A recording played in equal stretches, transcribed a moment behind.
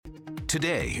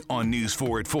Today on News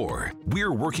 4 at 4,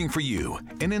 we're working for you.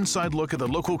 An inside look at the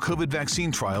local COVID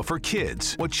vaccine trial for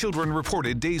kids, what children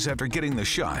reported days after getting the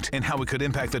shot, and how it could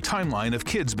impact the timeline of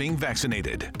kids being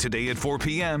vaccinated. Today at 4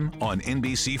 p.m. on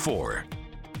NBC4.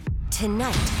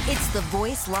 Tonight, it's The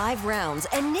Voice Live rounds,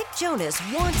 and Nick Jonas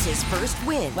wants his first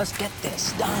win. Let's get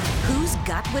this done. Who's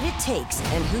got what it takes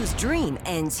and whose dream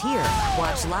ends here?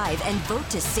 Watch live and vote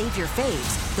to save your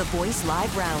faves. The Voice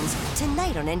Live rounds,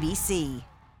 tonight on NBC.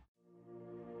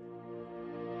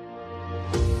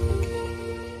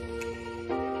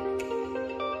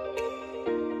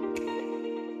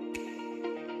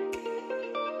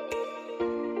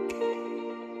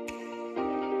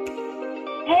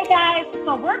 Hey guys,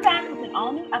 so we're back with an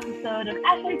all-new episode of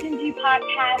SHMG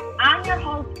Podcast. I'm your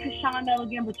host, Krishan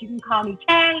Milligan, but you can call me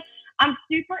Kay. I'm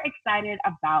super excited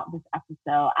about this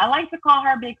episode. I like to call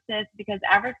her Big Sis because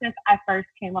ever since I first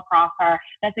came across her,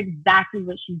 that's exactly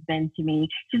what she's been to me.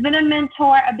 She's been a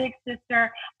mentor, a big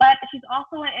sister, but she's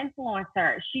also an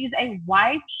influencer. She's a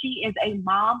wife. She is a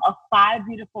mom of 5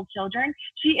 beautiful children.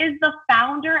 She is the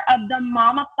founder of the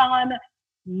Mamathon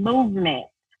movement.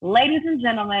 Ladies and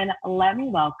gentlemen, let me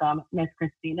welcome Miss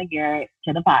Christina Garrett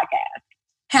to the podcast.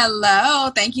 Hello.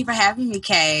 Thank you for having me,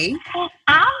 Kay.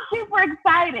 I'm super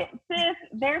excited. Sis,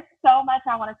 there's so much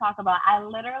I want to talk about. I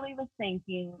literally was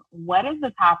thinking, what is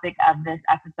the topic of this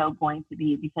episode going to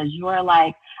be? Because you are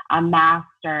like a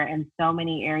master in so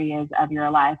many areas of your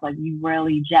life. Like you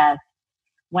really just,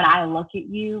 when I look at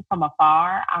you from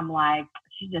afar, I'm like,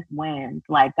 she just wins.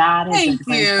 Like God has just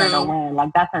graced her to win. Like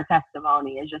that's her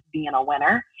testimony, is just being a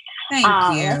winner. Thank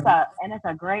you. And it's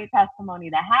a great testimony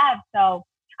to have. So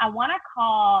I want to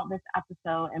call this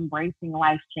episode Embracing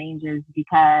Life Changes,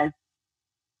 because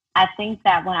I think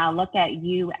that when I look at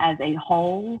you as a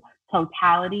whole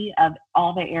totality of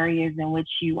all the areas in which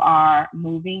you are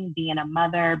moving, being a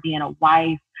mother, being a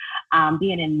wife,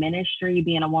 being in ministry,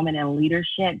 being a woman in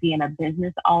leadership, being a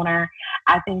business owner,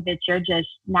 I think that you're just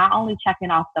not only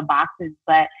checking off the boxes,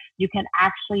 but you can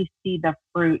actually see the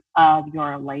fruit of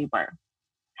your labor.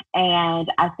 And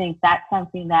I think that's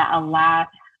something that a lot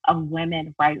of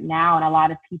women right now and a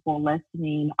lot of people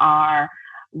listening are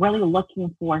really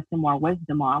looking for some more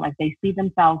wisdom on. Like they see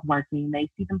themselves working, they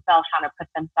see themselves trying to put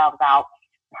themselves out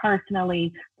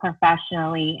personally,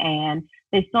 professionally, and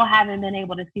they still haven't been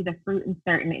able to see the fruit in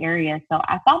certain areas. So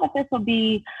I thought that this would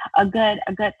be a good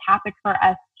topic for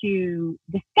us to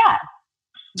discuss.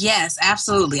 Yes,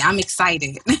 absolutely. I'm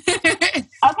excited.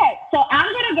 Okay, so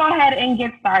I'm going to go ahead and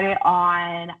get started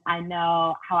on, I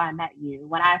know how I met you.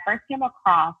 When I first came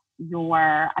across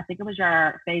I think it was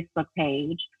your Facebook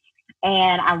page,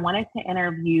 and I wanted to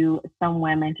interview some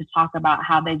women to talk about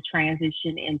how they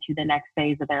transition into the next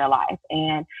phase of their life.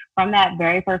 And from that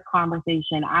very first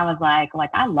conversation, I was like,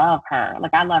 I love her.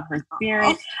 Like, I love her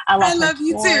spirit. I love her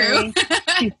you story. too.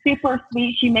 She's super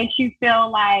sweet. She makes you feel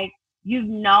like you've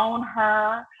known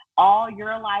her all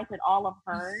your life and all of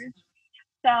hers.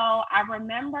 So I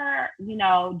remember,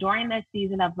 during this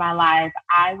season of my life,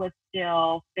 I was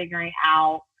still figuring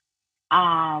out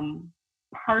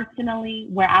personally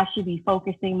where I should be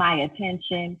focusing my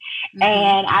attention. Mm-hmm.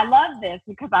 And I love this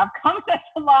because I've come such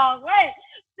a long way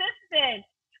since then.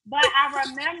 But I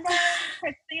remember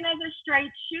Christina's a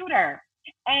straight shooter.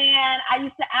 And I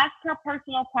used to ask her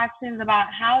personal questions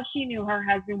about how she knew her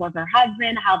husband was her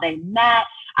husband, how they met.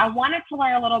 I wanted to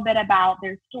learn a little bit about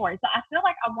their story. So I feel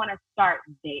like I want to start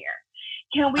there.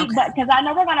 Can we, because I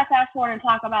know we're going to fast forward and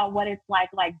talk about what it's like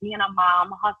being a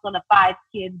mom, hustling to 5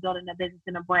 kids, building a business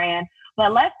and a brand.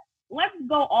 But let's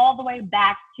go all the way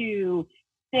back to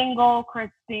single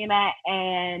Christina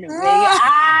and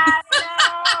I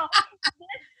know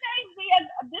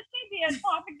this may be a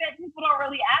topic that people don't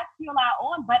really ask you a lot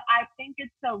on, but I think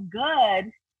it's so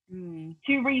good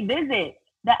to revisit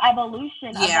the evolution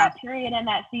of that period and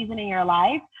that season in your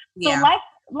life. So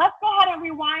let's go ahead and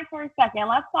rewind for a second.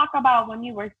 Let's talk about when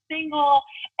you were single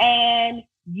and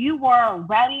you were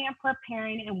ready and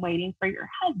preparing and waiting for your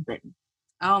husband.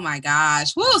 Oh my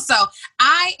gosh. Woo. So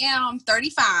I am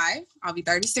 35. I'll be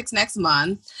 36 next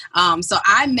month. So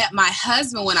I met my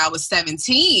husband when I was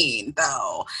 17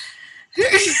 though.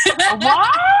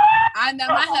 What? I met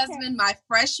my husband my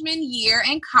freshman year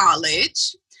in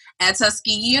college at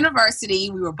Tuskegee University.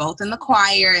 We were both in the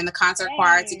choir, in the concert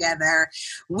choir together.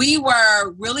 We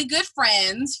were really good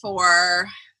friends for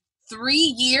 3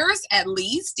 years at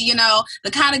least, you know,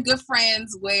 the kind of good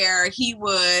friends where he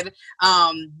would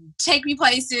take me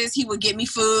places, he would get me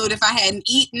food if I hadn't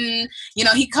eaten, you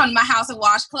know, he'd come to my house and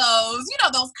wash clothes, you know,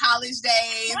 those college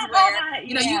days where,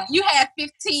 you know, you had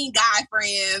 15 guy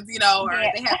friends, you know, or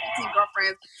they had 15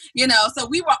 girlfriends, you know, so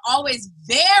we were always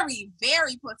very,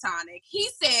 very platonic. He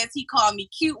says he called me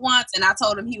cute once, and I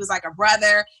told him he was like a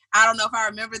brother. I don't know if I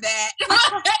remember that.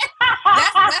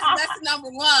 That's number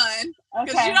one,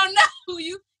 because you don't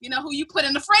know who you put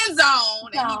in the friend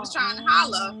zone, and he was trying to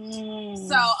holler.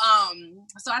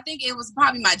 So I think it was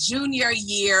probably my junior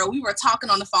year. We were talking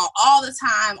on the phone all the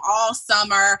time, all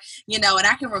summer, you know, and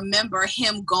I can remember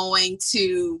him going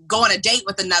on a date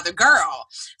with another girl.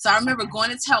 So I remember going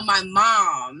to tell my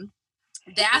mom.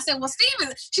 I said, well,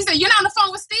 she said, you're not on the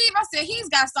phone with Steve? I said, he's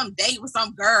got some date with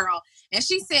some girl. And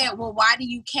she said, well, why do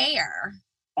you care?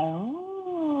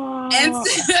 Oh. And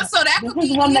so that could be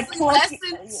easily lesson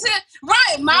 10.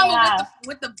 Right, mama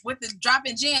with the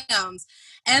dropping gems.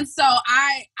 And so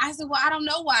I said, well, I don't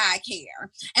know why I care.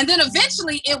 And then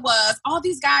eventually it was, all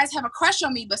these guys have a crush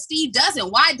on me, but Steve doesn't.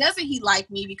 Why doesn't he like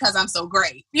me? Because I'm so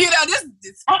great. You know, this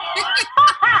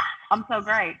I'm so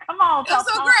great. Come on. I'm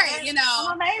so great, you know.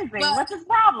 I'm amazing. What's his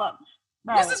problem?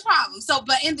 Right. This is problem. So,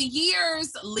 but in the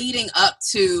years leading up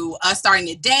to us starting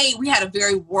to date, we had a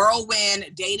very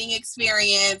whirlwind dating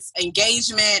experience,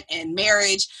 engagement, and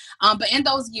marriage. But in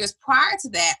those years prior to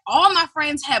that, all my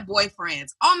friends had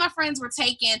boyfriends. All my friends were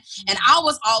taken, and I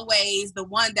was always the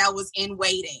one that was in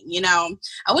waiting. You know,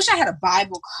 I wish I had a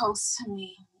Bible close to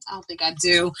me. I don't think I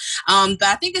do. But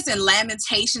I think it's in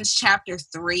Lamentations chapter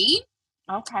 3.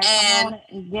 Okay, come on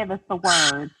and give us the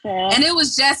word. And it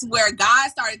was just where God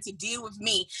started to deal with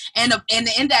me. And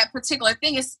in that particular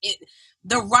thing,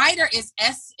 the writer is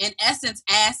in essence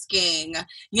asking,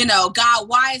 you know, God,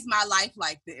 why is my life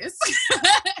like this?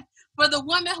 For the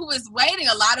woman who is waiting,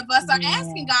 a lot of us are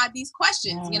asking God these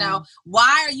questions, you know,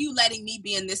 why are you letting me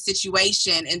be in this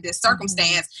situation, in this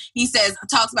circumstance? He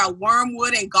talks about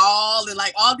wormwood and gall and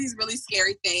like all these really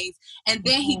scary things. And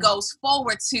then he goes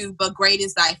forward to, but great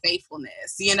is thy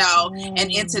faithfulness, you know,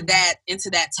 and into that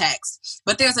text.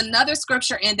 But there's another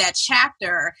scripture in that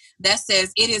chapter that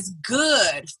says it is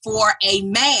good for a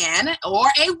man or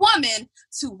a woman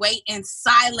to wait in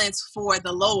silence for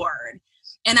the Lord.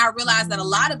 And I realize that a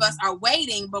lot of us are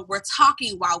waiting, but we're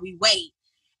talking while we wait.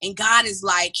 And God is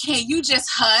like, can you just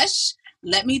hush?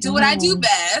 Let me do what I do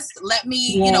best. Let me,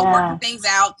 you know, work things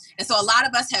out. And so a lot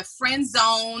of us have friend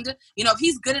zoned. You know, if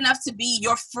he's good enough to be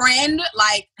your friend,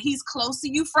 like he's close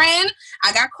to you, friend,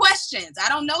 I got questions. I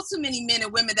don't know too many men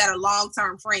and women that are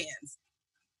long-term friends.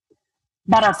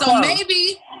 That are so close.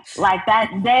 Maybe like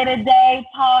that day-to-day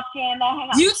talking.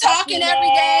 You talking every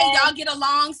day. Y'all get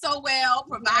along so well,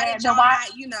 provided y'all not,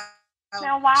 you know,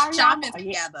 shopping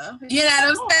together. You know what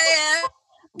I'm saying?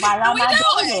 Why y'all not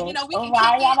doing it? You know, we can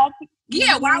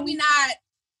why are we not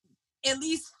at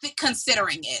least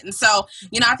considering it? And so,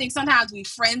 you know, I think sometimes we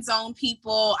friend zone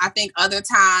people. I think other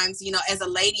times, you know, as a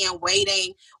lady in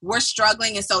waiting, we're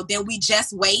struggling. And so then we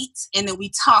just wait and then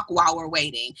we talk while we're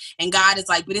waiting. And God is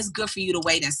like, but it's good for you to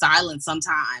wait in silence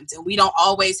sometimes. And we don't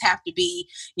always have to be,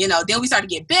 you know, then we start to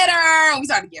get bitter and we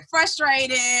start to get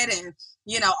frustrated and,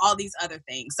 you know, all these other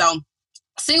things. So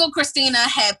single Christina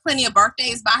had plenty of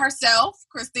birthdays by herself.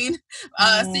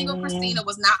 Single Christina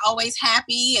was not always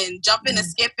happy and jumping and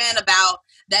skipping about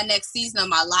that next season of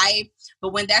my life.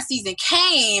 But when that season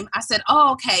came, I said,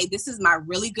 oh, okay, this is my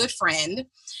really good friend.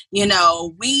 You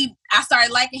know, I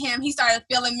started liking him. He started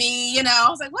feeling me, you know. I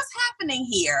was like, what's happening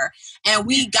here? And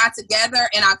we got together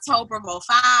in October of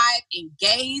 2005,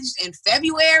 engaged in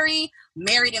February,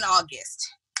 married in August.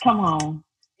 Come on.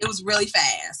 It was really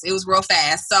fast. It was real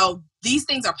fast. So these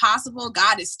things are possible.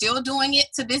 God is still doing it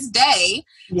to this day.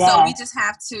 Yes. So we just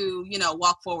have to, you know,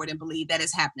 walk forward and believe that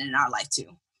it's happening in our life too.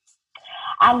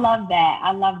 I love that.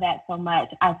 I love that so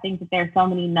much. I think that there's so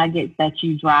many nuggets that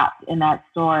you dropped in that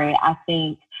story. I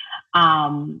think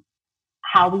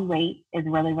how we wait is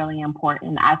really, really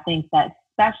important. I think that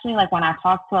especially like when I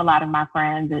talk to a lot of my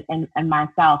friends and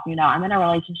myself, you know, I'm in a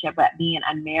relationship but being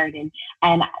unmarried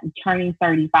and turning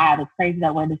 35. It's crazy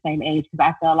that we're the same age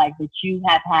because I feel like that you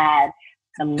have had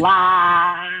a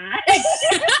lot.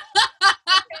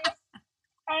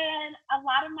 And a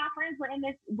lot of my friends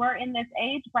were in this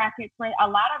age bracket where a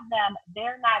lot of them,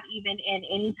 they're not even in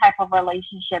any type of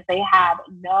relationship. They have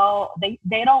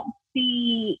they don't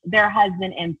see their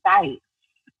husband in sight.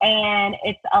 And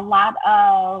it's a lot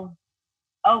of,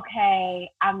 okay,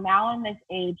 I'm now in this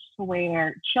age to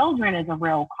where children is a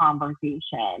real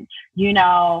conversation. You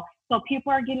know, So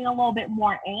people are getting a little bit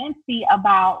more antsy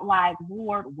about like,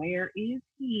 Lord, where is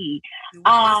he?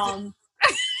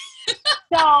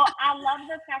 So I love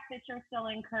the fact that you're still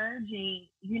encouraging,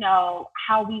 you know,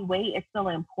 how we wait is still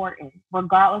important,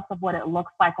 regardless of what it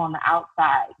looks like on the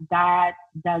outside. God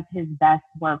does his best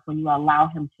work when you allow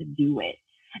him to do it.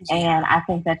 Yeah. And I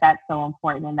think that that's so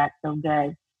important and that's so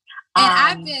good.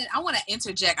 And I want to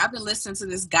interject. I've been listening to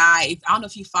this guy. I don't know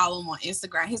if you follow him on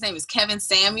Instagram. His name is Kevin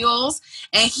Samuels,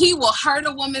 and he will hurt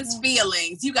a woman's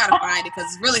feelings. You got to find it because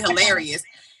it's really hilarious.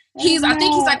 I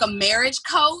think he's like a marriage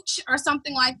coach or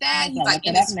something like that. He's like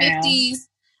in his 50s.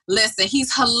 Listen,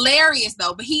 he's hilarious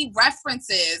though, but he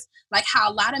references like how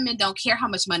a lot of men don't care how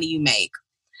much money you make.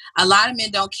 A lot of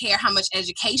men don't care how much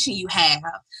education you have.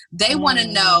 They want to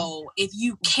know if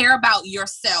you care about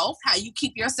yourself, how you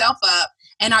keep yourself up,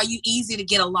 and are you easy to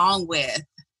get along with?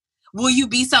 Will you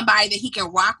be somebody that he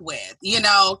can rock with? You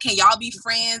know, can y'all be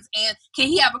friends? And can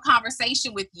he have a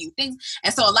conversation with you? Things.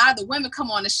 And so a lot of the women come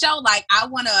on the show like, I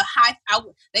want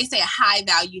they say a high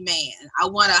value man. I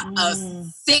want a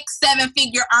 6-7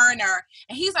 figure earner.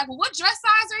 And he's like, well, what dress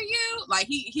size are you? Like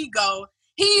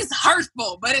he's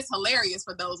hurtful, but it's hilarious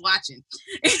for those watching.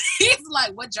 He's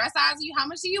like, what dress size are you? How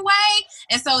much do you weigh?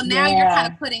 And so now you're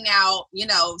kind of putting out, you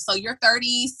know, so you're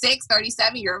 36,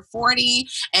 37, you're 40,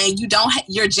 and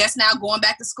you're just now going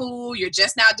back to school. You're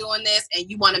just now doing this, and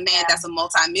you want a man that's a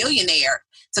multimillionaire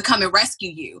to come and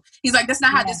rescue you. He's like, that's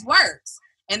not how this works.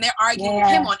 And they're arguing with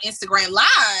him on Instagram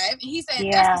Live. And he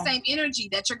said, that's the same energy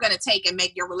that you're going to take and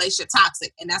make your relationship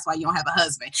toxic. And that's why you don't have a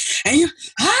husband. And you,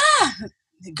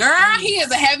 girl, he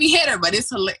is a heavy hitter, but it's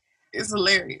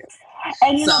hilarious.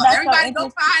 And you know, everybody go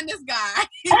find this guy.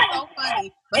 He's so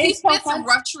funny, but he spits some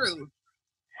rough truth.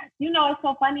 You know, it's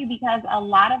so funny because a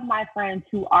lot of my friends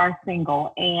who are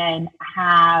single and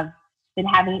have been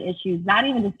having issues, not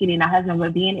even just getting a husband,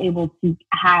 but being able to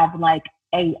have like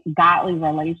a godly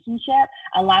relationship,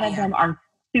 a lot of them are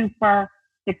super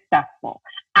successful.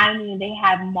 I mean, they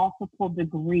have multiple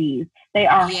degrees. They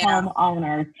are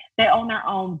homeowners. They own their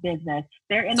own business.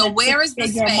 They're in the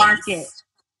six-figure market.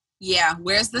 Yeah,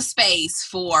 where's the space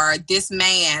for this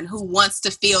man who wants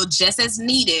to feel just as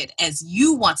needed as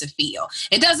you want to feel?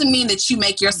 It doesn't mean that you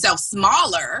make yourself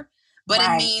smaller, but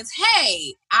it means,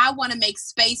 hey, I want to make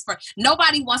space for.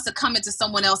 Nobody wants to come into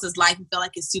someone else's life and feel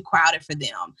like it's too crowded for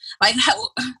them. Like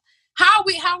how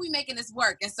are we making this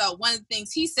work? And so one of the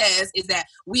things he says is that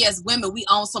we as women, we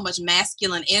own so much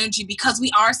masculine energy because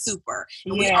we are super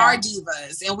and we are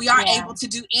divas and we are able to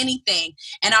do anything.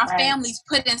 And our families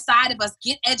put inside of us,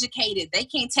 get educated. They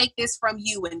can't take this from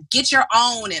you and get your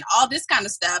own and all this kind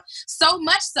of stuff. So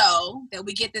much so that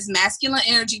we get this masculine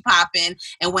energy popping.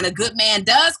 And when a good man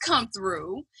does come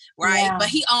through, but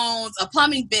he owns a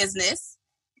plumbing business,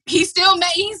 he's still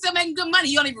making good money.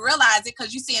 You don't even realize it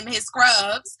because you see him in his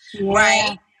scrubs,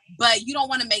 right? But you don't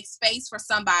want to make space for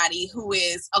somebody who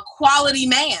is a quality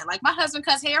man. Like my husband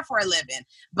cuts hair for a living,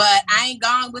 but I ain't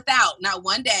gone without not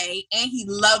one day, and he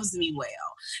loves me well.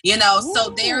 You know, so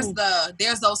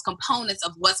there's those components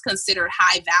of what's considered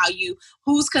high value,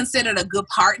 who's considered a good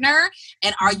partner,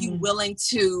 and are you willing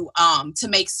to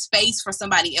make space for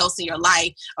somebody else in your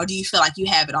life, or do you feel like you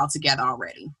have it all together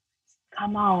already?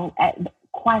 Come on.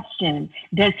 Question,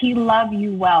 does he love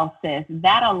you well, sis?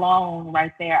 That alone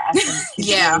right there, I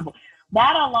think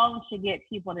that alone should get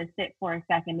people to sit for a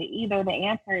second. Either the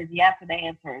answer is yes or the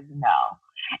answer is no.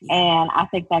 And I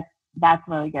think that's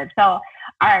really good. So all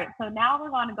right, so now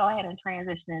we're going to go ahead and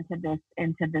transition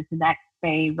into this next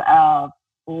phase of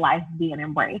life being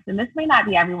embraced. And this may not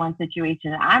be everyone's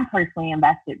situation. I'm personally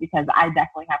invested because I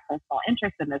definitely have personal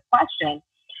interest in this question.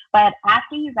 But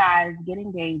after you guys get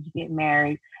engaged, get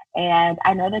married, and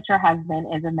I know that your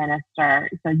husband is a minister,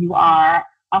 so you are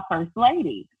a first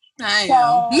lady. I am. Come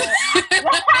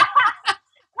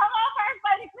on, first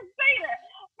lady Christina.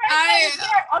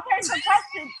 Okay, so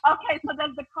question. Okay, so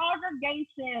does the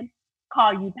congregation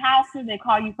call you pastor? They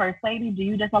call you first lady? Do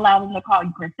you just allow them to call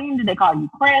you Christine? Do they call you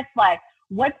Chris? Like,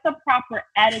 what's the proper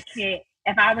etiquette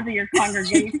if I was in your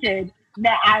congregation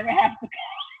that I would have to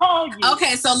call you?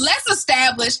 Okay, so let's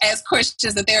establish as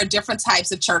Christians that there are different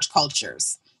types of church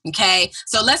cultures. Okay,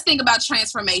 so let's think about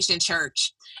Transformation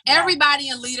Church. Everybody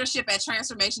in leadership at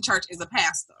Transformation Church is a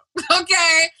pastor.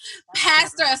 Okay,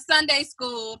 pastor of Sunday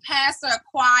school, pastor of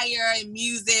choir and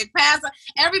music, pastor.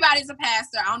 Everybody's a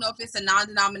pastor. I don't know if it's a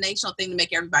non-denominational thing to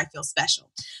make everybody feel special.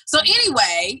 So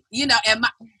anyway, you know, am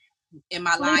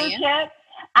I lying? Leadership?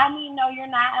 I mean, no, you're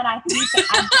not, and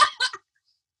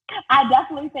I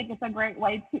definitely think it's a great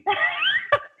way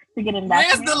to get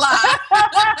invested. Where's the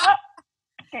lie?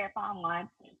 Can't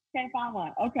find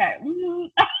one. Okay.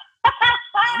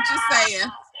 I'm just saying.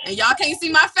 And y'all can't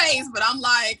see my face, but I'm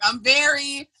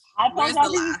very, I where's told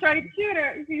the y'all she's lie? a straight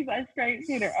shooter. She's a straight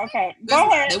shooter. Okay, go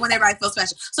ahead. They want everybody to feel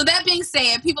special. So that being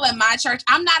said, people at my church,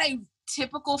 I'm not a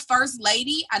typical first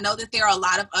lady. I know that there are a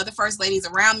lot of other first ladies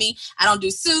around me. I don't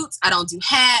do suits. I don't do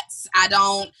hats. I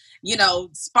don't,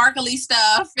 sparkly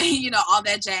stuff, all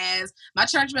that jazz. My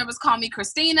church members call me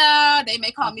Christina. They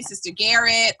may call me Sister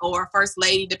Garrett or First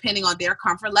Lady, depending on their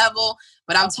comfort level.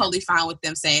 But I'm totally fine with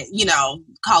them saying,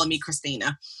 calling me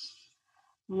Christina.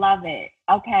 Love it.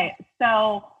 Okay.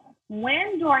 So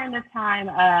when during the time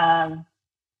of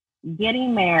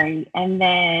getting married and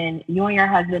then you and your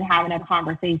husband having a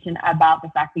conversation about the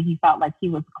fact that he felt like he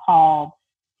was called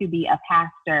to be a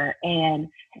pastor, and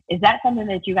is that something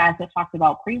that you guys had talked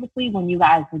about previously when you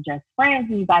guys were just friends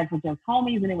and you guys were just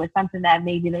homies, and it was something that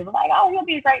maybe they were like, oh, he'll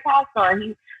be a great pastor, or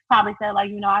he probably said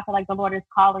like, I feel like the Lord is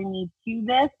calling me to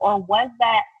this, or was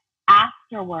that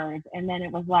afterwards and then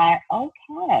it was like,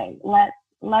 okay,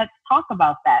 let's talk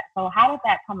about that? So how did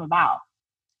that come about?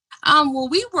 Well,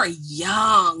 we were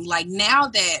young. Like now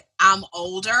that I'm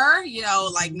older,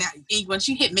 like now, once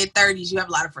you hit mid-30s, you have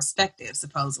a lot of perspective,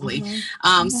 supposedly.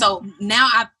 So now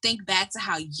I think back to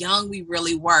how young we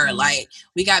really were. Like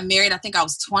we got married, I think I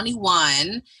was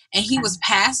 21, and he was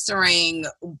pastoring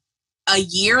a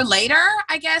year later,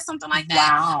 I guess, something like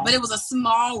that. Wow. But it was a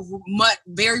small,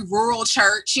 very rural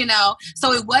church,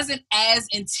 so it wasn't as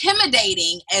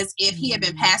intimidating as if he had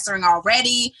been pastoring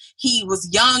already. He was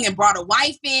young and brought a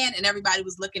wife in, and everybody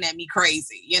was looking at me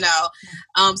crazy,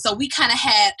 so we kind of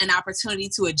had an opportunity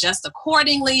to adjust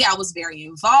accordingly. I was very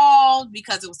involved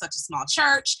because it was such a small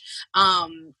church.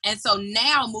 And so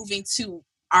now moving to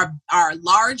our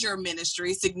larger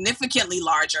ministry, significantly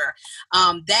larger,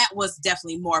 that was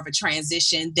definitely more of a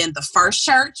transition than the first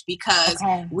church, because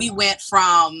we went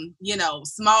from,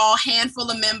 small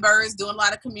handful of members doing a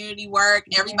lot of community work,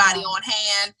 everybody on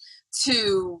hand,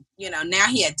 to, now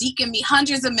he had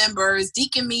hundreds of members,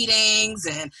 deacon meetings,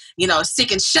 and,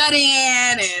 sick and shut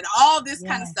in and all this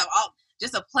kind of stuff.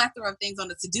 Just a plethora of things on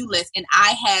the to-do list. And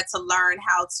I had to learn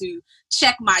how to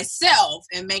check myself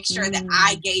and make sure that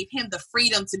I gave him the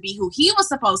freedom to be who he was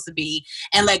supposed to be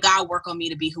and let God work on me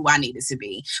to be who I needed to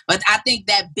be. But I think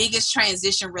that biggest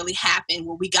transition really happened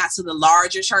when we got to the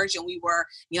larger church and we were,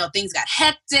 things got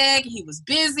hectic. He was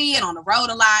busy and on the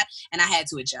road a lot, and I had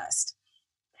to adjust.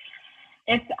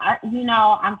 It's,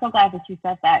 I'm so glad that you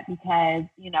said that, because,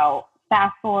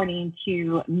 fast forwarding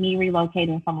to me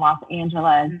relocating from Los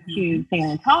Angeles to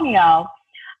San Antonio,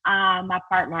 my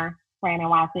partner, Brandon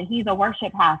Watson, he's a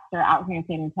worship pastor out here in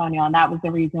San Antonio, and that was the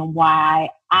reason why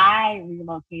I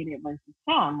relocated versus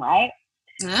him, right?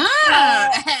 And you're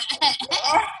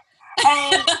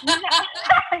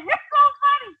so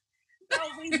funny. So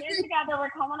we've been together, we're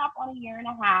coming up on a year and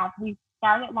a half. We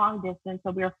started long distance,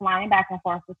 so we were flying back and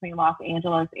forth between Los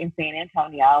Angeles and San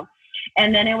Antonio.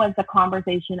 And then it was the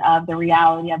conversation of the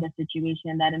reality of the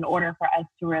situation, that in order for us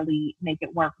to really make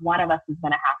it work, one of us is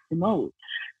going to have to move.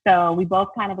 So we both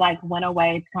kind of like went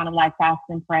away to kind of like fast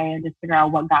and pray and just figure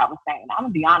out what God was saying. I'm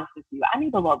going to be honest with you. I knew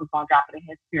the Lord was going to drop it in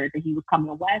his spirit that he was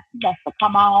coming west. He has to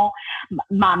come on.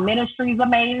 My ministry is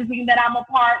amazing that I'm a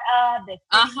part of. The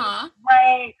city is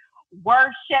great.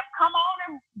 Worship. Come on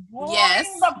and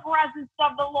bring the presence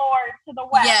of the Lord to the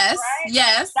west. Right?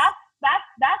 Yes.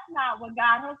 That's not what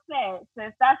God has said,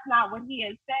 sis. That's not what he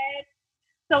has said.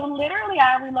 So literally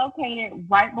I relocated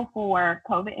right before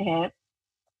COVID hit,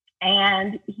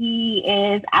 and he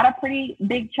is at a pretty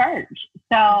big church.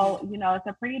 So, it's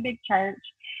a pretty big church,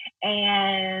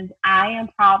 and I am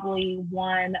probably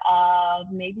one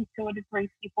of maybe 2 to 3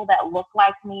 people that look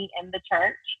like me in the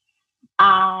church.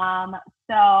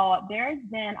 So there's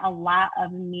been a lot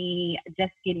of me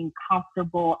just getting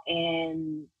comfortable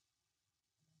in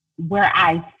where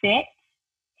I sit,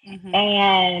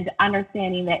 and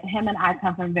understanding that him and I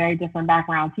come from very different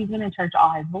backgrounds. He's been in church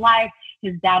all his life.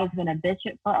 His dad has been a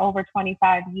bishop for over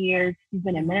 25 years. He's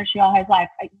been in ministry all his life.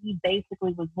 He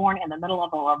basically was born in the middle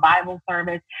of a revival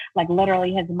service. Like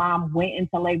literally his mom went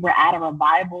into labor at a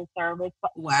revival service,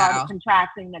 started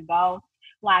contracting to go.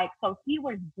 So he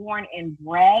was born and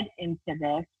bred into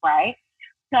this, right?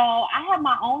 So I have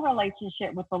my own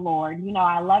relationship with the Lord.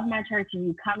 I love my church, and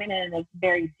you come in and it's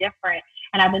very different.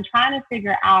 And I've been trying to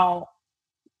figure out,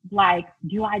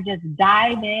 do I just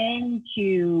dive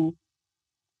into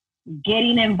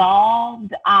getting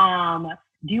involved?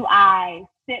 Do I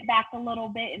sit back a little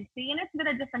bit and see? And it's been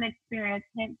a different experience,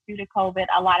 hence due to COVID.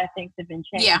 A lot of things have been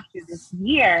changed through this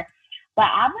year. But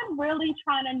I've been really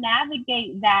trying to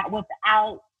navigate that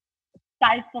without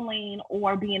stifling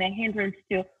or being a hindrance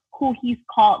to who he's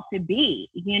called to be,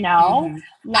 you know?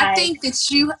 Mm-hmm. I think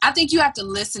you have to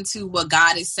listen to what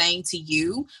God is saying to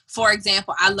you. For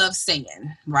example, I love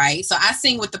singing, right? So I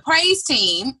sing with the praise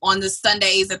team on the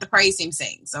Sundays that the praise team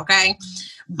sings, okay?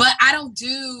 But I don't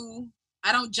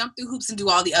jump through hoops and do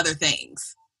all the other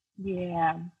things.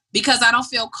 Yeah. Because I don't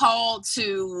feel called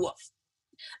to.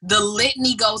 The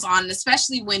litany goes on,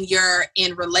 especially when you're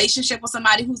in relationship with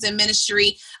somebody who's in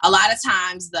ministry. A lot of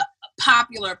times the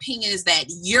popular opinion is that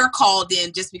you're called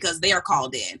in just because they're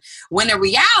called in. When in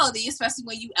reality, especially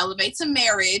when you elevate to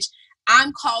marriage,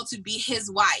 I'm called to be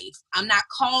his wife. I'm not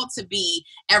called to be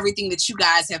everything that you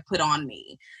guys have put on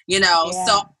me, you know? Yeah.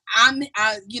 So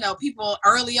people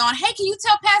early on, hey, can you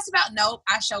tell Pastor about? Nope,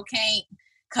 I sure can't.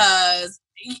 Cause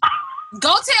go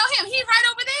tell him, he's right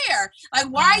over there. Like,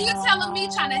 why are you telling me,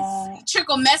 trying to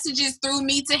trickle messages through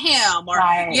me to him, or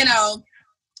right.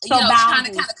 trying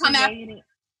to kind of come after?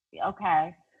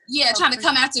 Okay. Yeah, trying to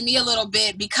come after me a little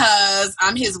bit because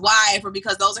I'm his wife or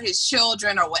because those are his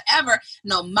children or whatever.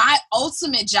 No, my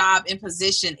ultimate job and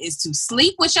position is to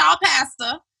sleep with y'all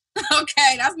pastor.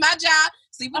 Okay, that's my job.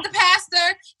 Sleep with the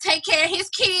pastor, take care of his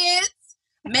kids,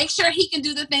 make sure he can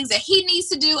do the things that he needs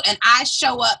to do, and I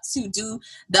show up to do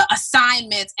the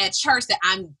assignments at church that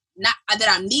I'm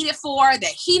needed for,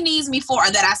 that he needs me for,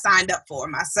 or that I signed up for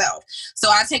myself. So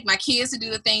I take my kids to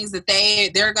do the things that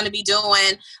they're going to be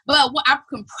doing. But what I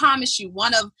can promise you,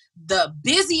 one of the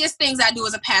busiest things I do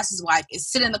as a pastor's wife is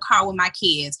sit in the car with my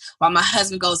kids while my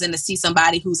husband goes in to see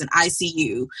somebody who's in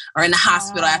ICU or in the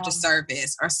hospital after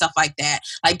service or stuff like that.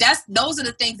 Like those are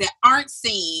the things that aren't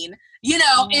seen,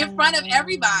 in front of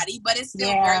everybody, but it's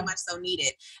still very much so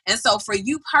needed. And so for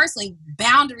you personally,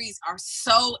 boundaries are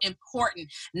so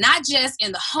important, not just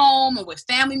in the home or with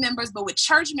family members, but with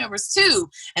church members too.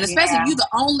 And especially if you the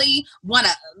only one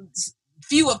of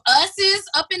few of us is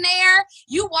up in there,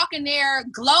 you walk in there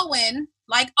glowing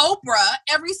like Oprah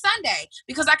every Sunday,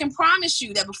 because I can promise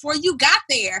you that before you got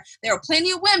there were plenty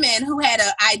of women who had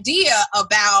an idea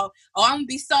about, I'm going to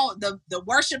be so the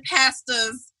worship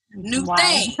pastor's new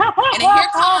thing. And then here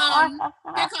come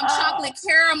chocolate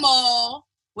caramel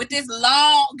with this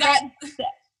long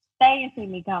they ain't see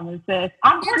me coming, sis.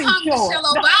 I'm pretty sure. Michelle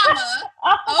Obama,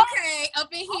 okay, up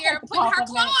in here putting her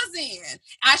claws in.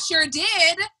 I sure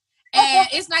did. And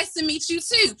it's nice to meet you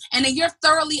too. And then you're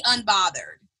thoroughly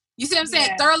unbothered. You see what I'm saying?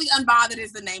 Yeah. Thoroughly unbothered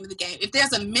is the name of the game. If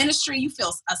there's a ministry you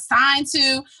feel assigned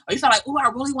to, or you feel like, oh, I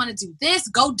really want to do this,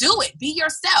 go do it. Be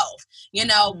yourself,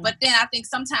 But then I think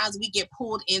sometimes we get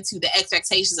pulled into the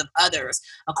expectations of others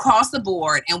across the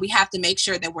board, and we have to make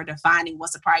sure that we're defining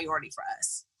what's a priority for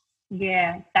us.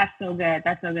 Yeah, that's so good.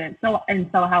 That's so good. So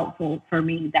helpful for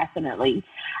me, definitely.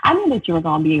 I knew that you were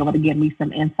going to be able to give me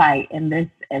some insight in this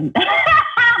and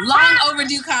long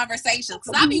overdue conversations.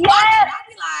 Because I'll be watching, I'll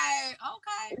be like,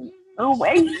 okay. Oh,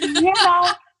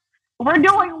 we're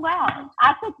doing well.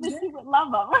 I took this with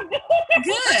love of.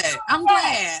 Good. I'm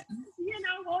glad.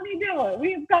 Won't he do it?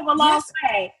 We've come a long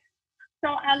way. So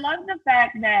I love the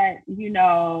fact that,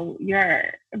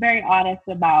 you're very honest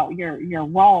about your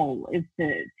role is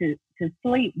to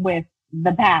sleep with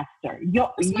the pastor.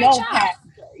 Your pastor.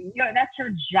 That's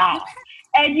your job.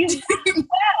 And you well,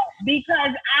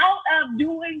 because out of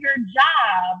doing your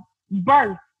job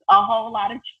births a whole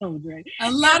lot of children.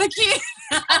 A lot of kids.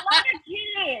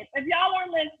 If y'all are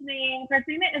listening,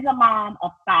 Christina is a mom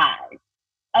of 5.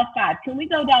 Can we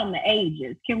go down the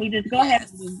ages? Can we just go ahead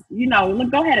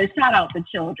and, go ahead and shout out the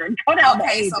children? Go down the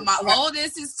ages. So my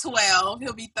oldest is 12.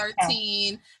 He'll be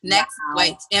 13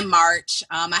 in March.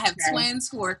 I have twins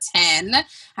who are 10.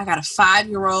 I got a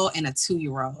 5-year-old and a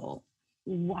 2-year-old.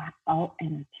 Wow,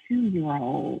 and a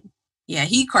 2-year-old. Yeah,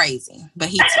 he crazy, but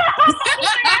he's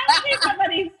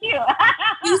he's cute.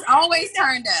 He's always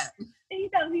turned up. He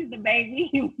knows he's the baby.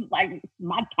 He's like,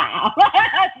 my time.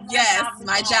 Yes,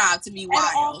 my job to be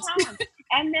wild.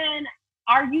 And then,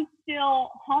 are you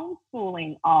still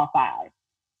homeschooling all 5?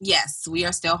 Yes, we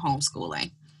are still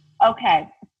homeschooling. Okay,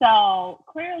 so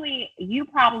clearly you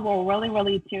probably were really,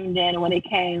 really tuned in when it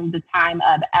came the time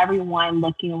of everyone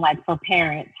looking like for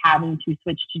parents having to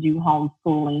switch to do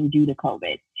homeschooling due to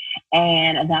COVID.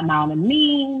 And the amount of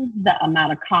memes, the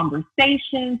amount of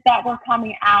conversations that were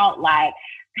coming out, like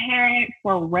parents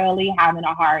were really having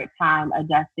a hard time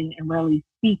adjusting and really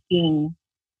seeking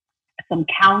some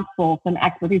counsel, some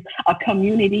expertise, a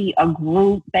community, a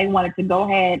group. They wanted to go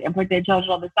ahead and put their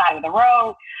children on the side of the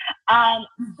road.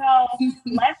 So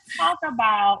let's talk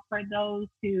about, for those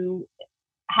who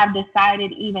have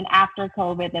decided even after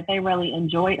COVID that they really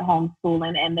enjoyed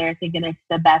homeschooling and they're thinking it's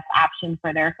the best option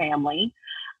for their family.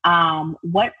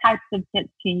 What types of tips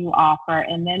can you offer?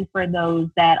 And then for those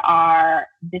that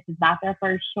this is not their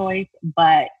first choice,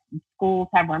 but schools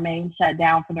have remained shut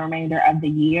down for the remainder of the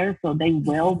year, so they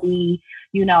will be,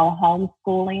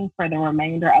 homeschooling for the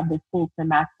remainder of the school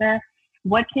semester.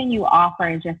 What can you offer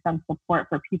as just some support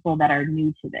for people that are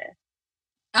new to this?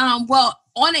 Well,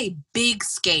 on a big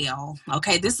scale,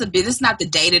 okay, this is not the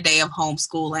day-to-day of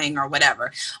homeschooling or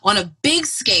whatever. On a big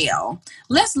scale,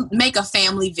 let's make a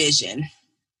family vision.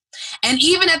 And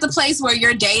even at the place where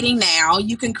you're dating now,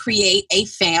 you can create a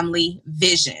family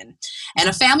vision. And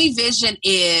a family vision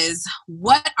is,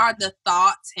 what are the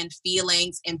thoughts and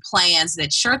feelings and plans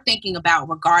that you're thinking about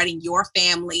regarding your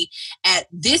family at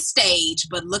this stage,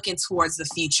 but looking towards the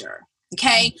future?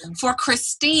 Okay. For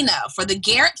Christina, for the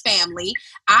Garrett family,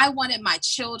 I wanted my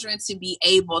children to be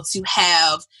able to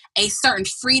have a certain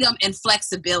freedom and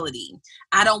flexibility.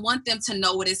 I don't want them to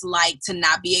know what it's like to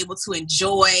not be able to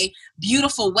enjoy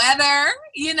beautiful weather.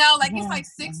 It's like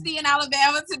 60 in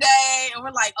Alabama today. And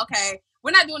we're like, okay, we're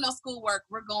not doing no schoolwork.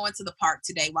 We're going to the park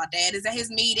today while Dad is at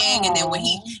his meeting. Aww. And then when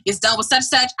he is done with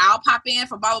such, I'll pop in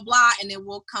for blah, blah, blah. And then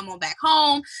we'll come on back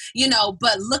home,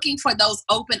 but looking for those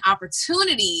open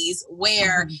opportunities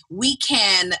where we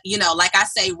can, like I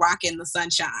say, rock in the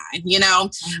sunshine,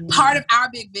 Part of our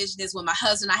big vision is when my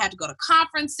husband and I had to go to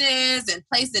conferences and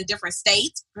places in different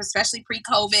states, especially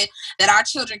pre-COVID, that our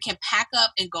children can pack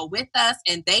up and go with us.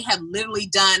 And they have literally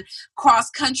done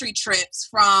cross-country trips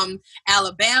from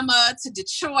Alabama to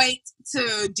Detroit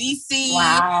to DC,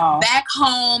 back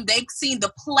home. They've seen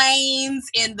the planes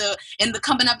in the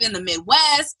coming up in the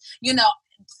Midwest.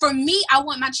 For me, I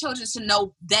want my children to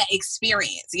know that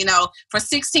experience. For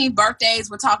 16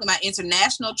 birthdays, we're talking about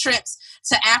international trips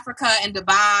to Africa and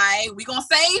Dubai. We're going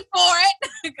to save for it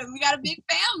because we got a big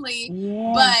family.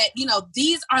 Yeah. But,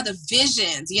 these are the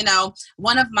visions.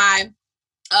 One of my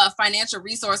financial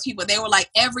resource people, they were like,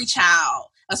 every child,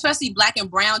 especially Black and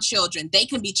brown children, they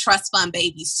can be trust fund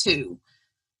babies too.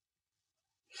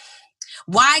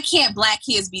 Why can't Black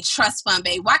kids be trust fund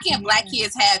babies? Why can't Black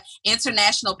kids have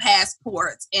international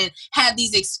passports and have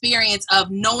these experience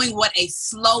of knowing what a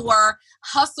slower,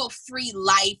 hustle-free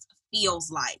life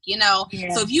feels like,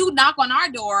 So if you knock on our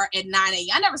door at 9 a.m.,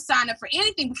 I never signed up for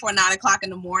anything before 9 o'clock in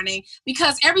the morning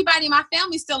because everybody in my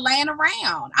family is still laying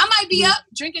around. I might be up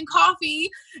drinking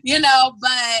coffee,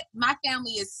 but my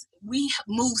family we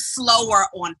move slower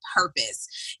on purpose.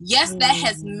 Yes, that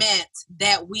has meant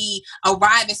that we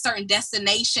arrive at certain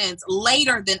destinations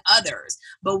later than others,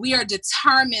 but we are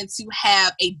determined to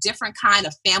have a different kind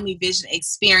of family vision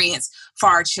experience for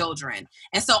our children.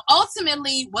 And so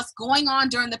ultimately, what's going on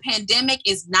during the pandemic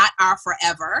is not our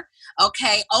forever.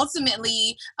 Okay.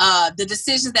 Ultimately, the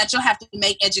decisions that you'll have to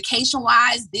make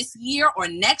education-wise this year or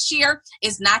next year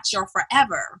is not your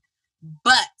forever.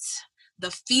 But the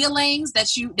feelings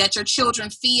that your children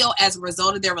feel as a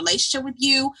result of their relationship with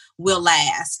you will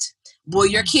last. Will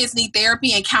your kids need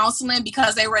therapy and counseling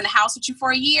because they were in the house with you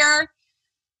for a year?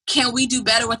 Can we do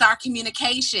better with our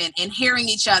communication and hearing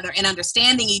each other and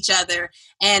understanding each other?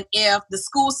 And if the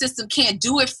school system can't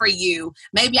do it for you,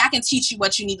 maybe I can teach you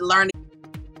what you need to learn.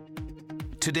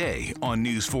 Today on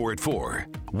News 4 at 4,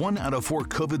 1 out of 4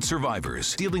 COVID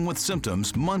survivors dealing with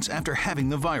symptoms months after having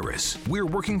the virus. We're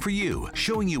working for you,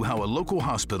 showing you how a local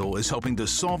hospital is helping to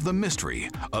solve the mystery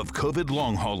of COVID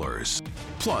long haulers.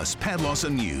 Plus, Pat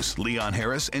Lawson News, Leon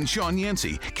Harris, and Sean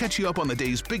Yancey catch you up on the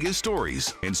day's biggest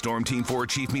stories. And Storm Team 4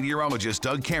 Chief Meteorologist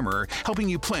Doug Kammerer helping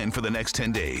you plan for the next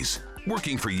 10 days.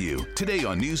 Working for you, today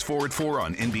on News 4 at 4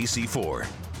 on NBC4.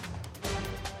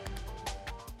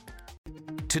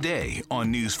 Today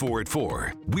on News 4 at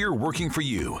 4, we're working for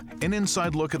you. An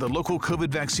inside look at the local COVID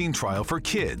vaccine trial for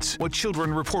kids, what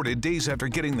children reported days after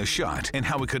getting the shot, and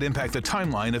how it could impact the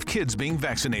timeline of kids being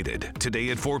vaccinated.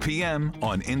 Today at 4 p.m.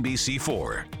 on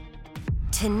NBC4.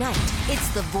 Tonight, it's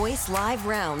the Voice Live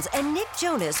rounds, and Nick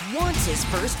Jonas wants his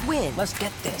first win. Let's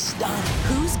get this done.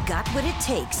 Who's got what it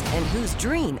takes and whose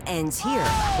dream ends here?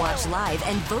 Watch live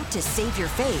and vote to save your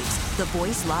faves. The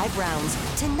Voice Live rounds,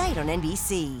 tonight on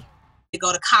NBC. To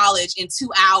go to college in 2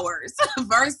 hours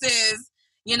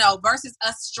versus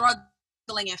us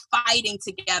struggling and fighting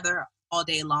together all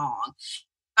day long.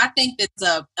 I think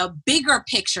that's a bigger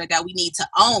picture that we need to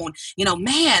own.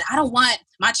 Man, I don't want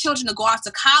my children to go off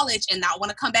to college and not want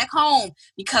to come back home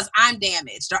because I'm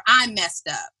damaged or I'm messed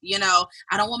up.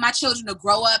 I don't want my children to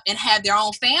grow up and have their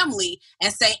own family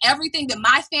and say everything that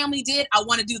my family did, I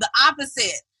want to do the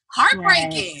opposite.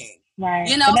 Heartbreaking. Right.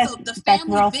 So the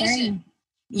family vision.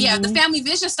 Yeah, the family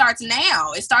vision starts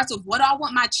now. It starts with what do I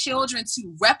want my children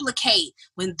to replicate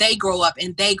when they grow up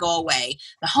and they go away.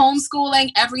 The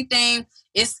homeschooling, everything,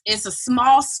 it's a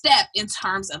small step in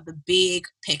terms of the big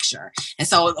picture. And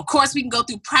so, of course, we can go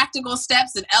through practical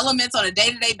steps and elements on a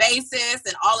day-to-day basis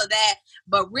and all of that.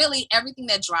 But really, everything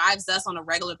that drives us on a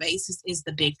regular basis is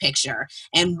the big picture.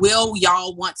 And will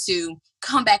y'all want to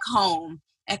come back home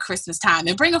at Christmas time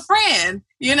and bring a friend,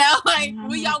 like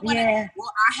will y'all want to, will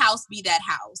our house be that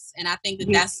house? And I think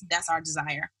that's our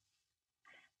desire.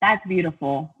 That's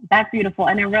beautiful. That's beautiful.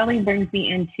 And it really brings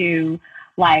me into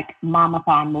like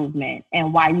Mamathon movement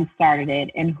and why you started it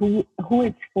and who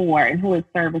it's for and who it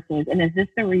services. And is this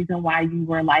the reason why you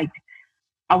were like,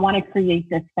 I want to create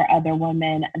this for other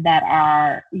women that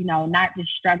are, not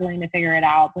just struggling to figure it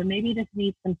out, but maybe just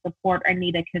need some support or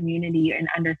need a community and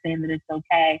understand that it's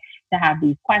okay to have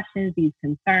these questions, these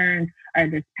concerns, or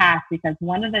this past. Because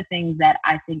one of the things that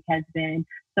I think has been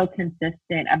so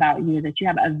consistent about you is that you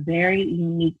have a very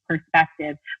unique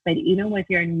perspective, but even with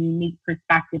your unique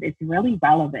perspective, it's really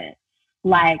relevant.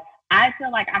 Like, I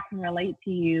feel like I can relate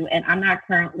to you, and I'm not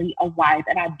currently a wife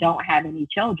and I don't have any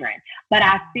children, but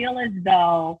I feel as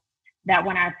though that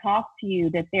when I talk to you,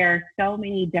 that there are so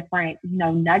many different,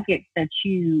 nuggets that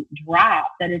you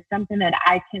drop, that it's something that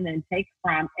I can then take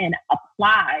from and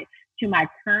apply to my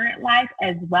current life,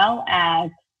 as well as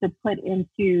to put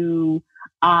into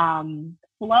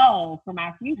flow for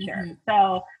my future.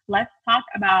 So let's talk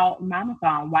about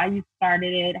Mamathon, why you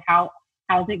started it, how's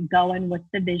it going? What's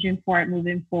the vision for it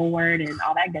moving forward and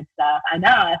all that good stuff? I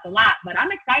know it's a lot, but I'm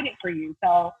excited for you.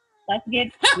 So let's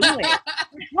get to it.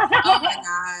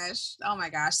 Oh my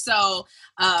gosh. So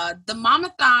the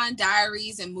Mamathon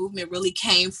diaries and movement really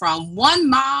came from one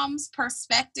mom's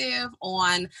perspective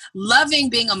on loving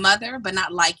being a mother, but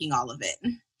not liking all of it.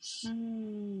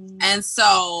 And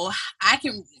so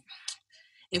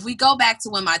if we go back to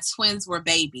when my twins were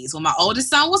babies, when my oldest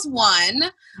son was 1,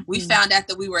 we found out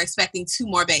that we were expecting 2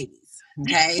 more babies.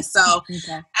 Okay. So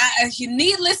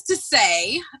needless to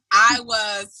say, I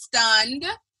was stunned,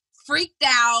 freaked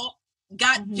out,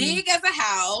 got big as a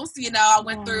house. I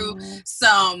went through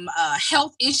some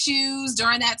health issues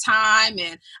during that time,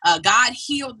 and God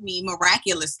healed me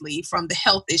miraculously from the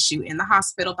health issue in the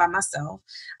hospital by myself.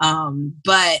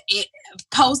 But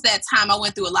post that time, I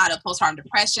went through a lot of postpartum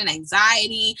depression,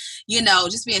 anxiety,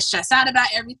 just being stressed out about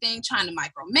everything, trying to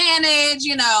micromanage,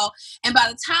 and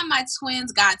by the time my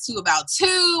twins got to about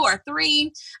 2 or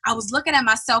 3, I was looking at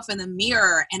myself in the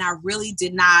mirror, and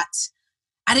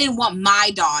I didn't want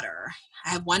my daughter. I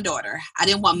have 1 daughter. I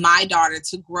didn't want my daughter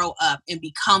to grow up and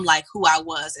become like who I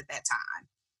was at that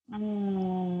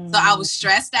time. So I was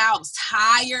stressed out. I was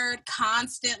tired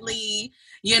constantly,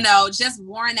 just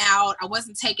worn out. I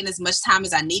wasn't taking as much time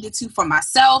as I needed to for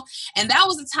myself. And that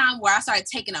was a time where I started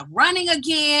taking up running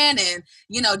again and,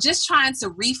 just trying to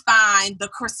refine the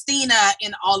Christina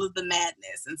in all of the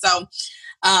madness. And so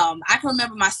I can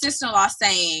remember my sister-in-law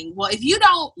saying, well, if you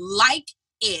don't like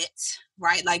it,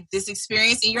 right, like this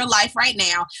experience in your life right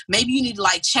now, maybe you need to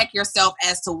like check yourself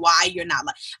as to why you're not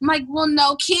like. I'm like, well,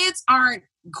 no, kids aren't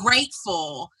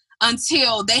grateful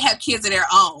until they have kids of their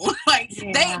own.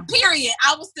 Period.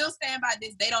 I will still stand by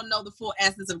this. They don't know the full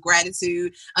essence of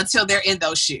gratitude until they're in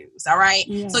those shoes. All right.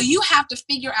 Yeah. So you have to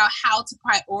figure out how to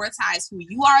prioritize who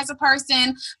you are as a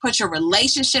person, put your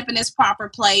relationship in its proper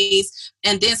place,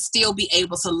 and then still be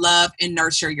able to love and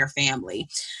nurture your family.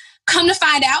 Come to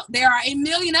find out, there are a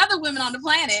million other women on the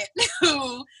planet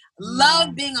who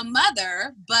love being a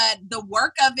mother, but the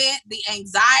work of it, the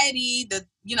anxiety,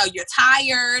 you're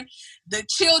tired, the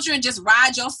children just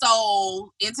ride your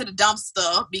soul into the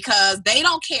dumpster because they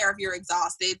don't care if you're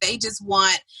exhausted. They just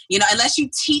want, unless you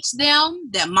teach them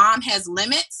that mom has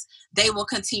limits, they will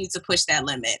continue to push that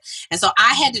limit. And so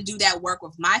I had to do that work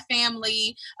with my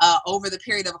family over the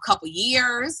period of a couple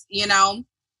years,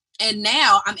 And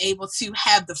now I'm able to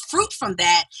have the fruit from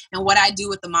that. And what I do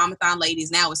with the Mamathon ladies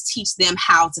now is teach them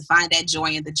how to find that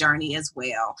joy in the journey as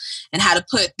well, and how to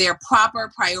put their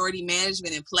proper priority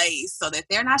management in place so that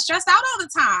they're not stressed out all the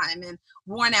time and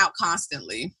worn out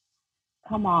constantly.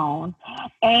 Come on.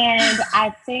 And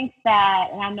I think that,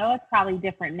 and I know it's probably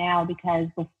different now because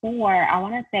before, I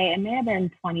want to say it may have been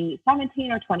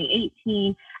 2017 or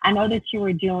 2018, I know that you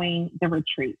were doing the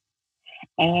retreat.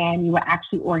 And you were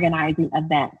actually organizing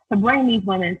events to bring these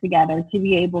women together to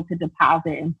be able to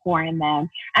deposit and pour in them.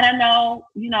 And I know,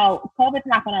 COVID's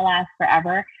not going to last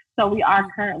forever. So we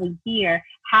are currently here.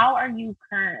 How are you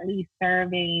currently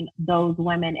serving those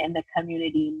women in the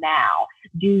community now?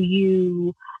 Do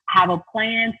you have a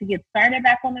plan to get started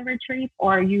back on the retreats,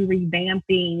 or are you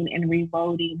revamping and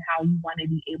reloading how you want to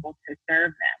be able to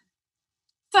serve them?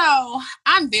 So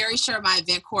I'm very sure my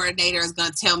event coordinator is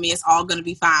going to tell me it's all going to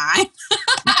be fine.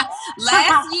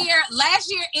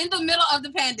 Last year, in the middle of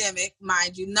the pandemic,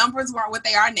 mind you, numbers weren't what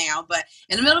they are now, but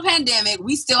in the middle of the pandemic,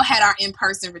 we still had our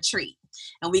in-person retreat.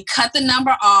 And we cut the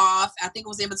number off. I think it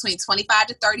was in between 25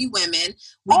 to 30 women.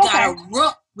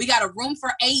 We got a room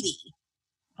for 80.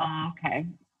 Oh, okay.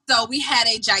 So we had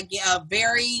a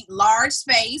very large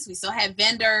space. We still had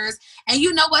vendors. And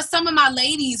you know what? Some of my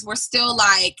ladies were still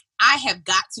like, I have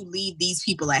got to leave these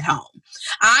people at home.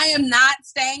 I am not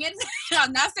staying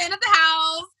I'm not staying at the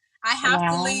house. I have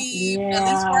to leave at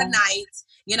least for a night.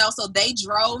 You know, so they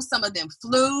drove, some of them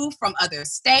flew from other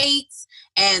states,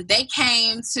 and they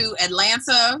came to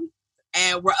Atlanta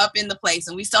and we're up in the place,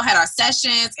 and we still had our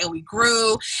sessions, and we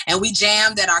grew, and we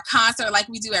jammed at our concert like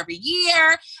we do every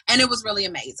year, and it was really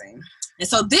amazing. And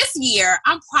so this year,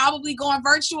 I'm probably going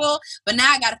virtual, but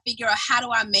now I got to figure out how do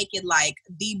I make it like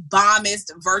the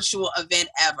bombest virtual event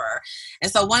ever.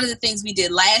 And so one of the things we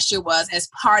did last year was, as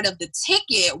part of the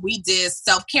ticket, we did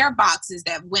self-care boxes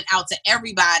that went out to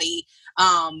everybody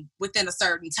within a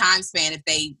certain time span if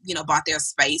they, bought their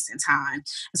space and time. And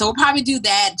so we'll probably do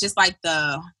that, just like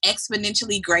the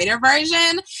exponentially greater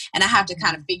version. And I have to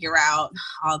kind of figure out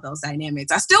all those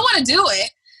dynamics. I still want to do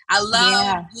it. I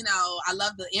love, I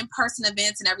love the in-person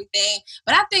events and everything,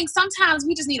 but I think sometimes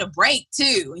we just need a break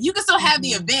too. You can still have the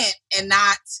event and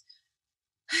not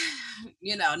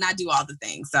do all the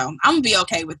things. So I'm gonna be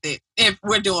okay with it if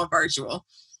we're doing virtual.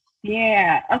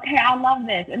 Yeah. Okay. I love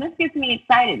this. And this gets me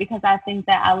excited because I think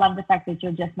that I love the fact that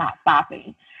you're just not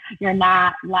stopping. You're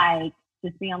not like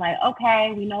just being like,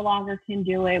 okay, we no longer can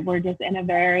do it. We're just in a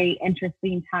very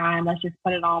interesting time. Let's just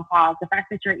put it on pause. The fact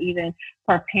that you're even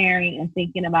preparing and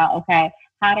thinking about, okay,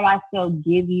 how do I still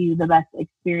give you the best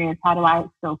experience? How do I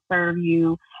still serve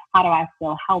you? How do I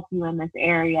still help you in this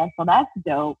area? So that's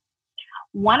dope.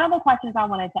 One of the questions I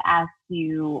wanted to ask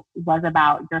you was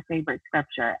about your favorite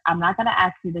scripture. I'm not going to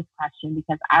ask you this question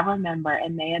because I remember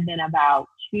it may have been about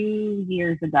 2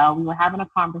 years ago. We were having a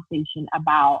conversation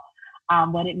about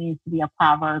what it means to be a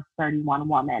Proverbs 31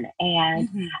 woman.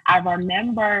 And I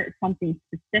remember something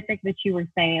specific that you were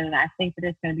saying, and I think that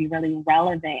it's going to be really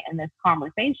relevant in this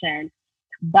conversation.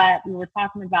 But we were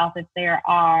talking about that there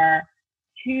are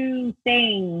two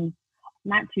things,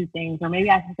 not two things, or maybe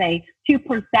I should say two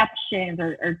perceptions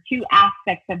or two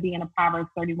aspects of being a Proverbs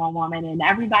 31 woman. And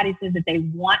everybody says that they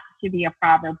want to be a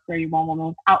Proverbs 31 woman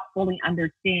without fully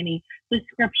understanding the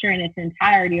scripture in its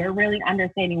entirety or really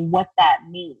understanding what that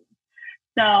means.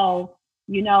 So,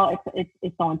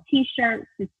 it's on T-shirts,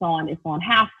 it's on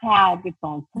hashtags, it's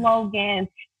on slogans,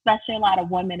 especially a lot of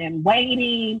women in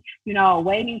waiting,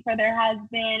 waiting for their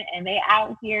husband. And they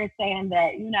out here saying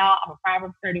that, I'm a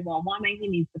Proverbs 31 woman. He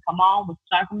needs to come on. What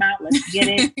you talking about? Let's get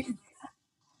it.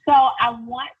 So I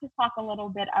want to talk a little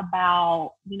bit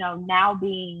about, now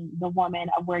being the woman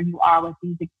of where you are with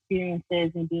these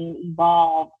experiences and being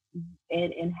evolved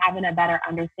and having a better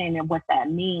understanding of what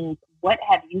that means. What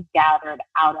have you gathered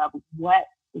out of what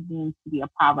it means to be a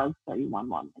Proverbs 31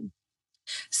 woman?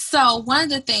 So one of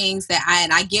the things that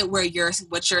I get what you're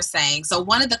saying. So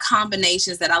one of the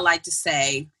combinations that I like to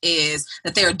say is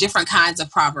that there are different kinds of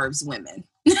Proverbs women.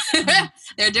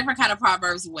 There are different kind of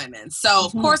Proverbs women. So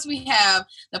of course we have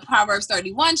the Proverbs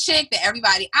 31 chick that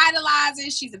everybody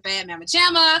idolizes. She's a bad mama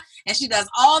jamma and she does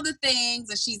all the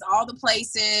things and she's all the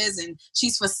places and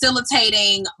she's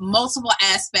facilitating multiple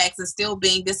aspects and still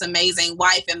being this amazing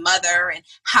wife and mother and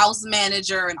house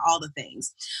manager and all the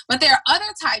things. But there are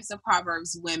other types of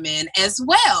Proverbs women as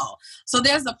well. So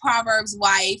there's the Proverbs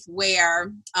wife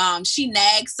where she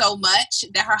nags so much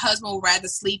that her husband would rather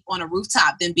sleep on a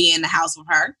rooftop than be in the house with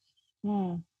her.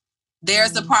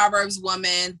 There's the Proverbs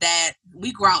woman that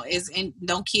we grown is, and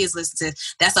don't kids listen to,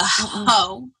 that's a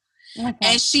hoe.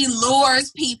 And she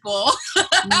lures people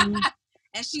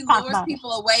and she lures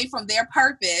people away from their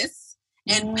purpose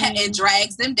and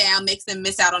drags them down, makes them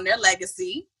miss out on their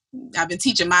legacy. I've been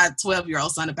teaching my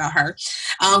 12-year-old son about her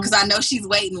because I know she's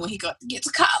waiting when he get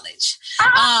to college.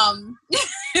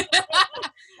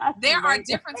 There are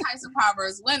different types of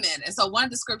Proverbs women. And so one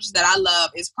of the scriptures that I love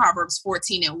is Proverbs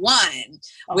 14:1,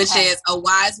 which is a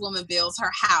wise woman builds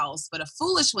her house, but a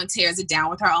foolish one tears it down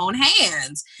with her own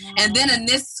hands. And then in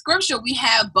this scripture, we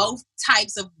have both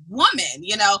types of woman.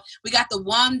 We got the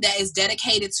one that is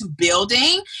dedicated to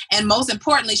building. And most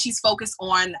importantly, she's focused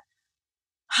on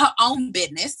her own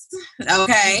business.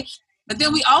 Okay. But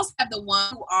then we also have the one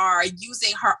who are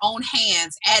using her own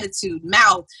hands, attitude,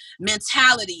 mouth,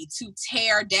 mentality to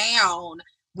tear down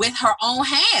with her own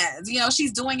hands.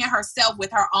 She's doing it herself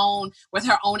with her own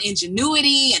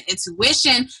ingenuity and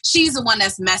intuition. She's the one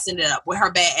that's messing it up with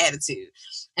her bad attitude.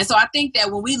 And so I think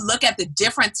that when we look at the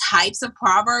different types of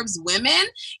Proverbs women,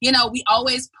 we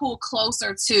always pull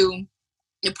closer to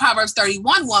the Proverbs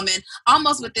 31 woman,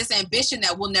 almost with this ambition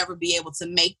that we'll never be able to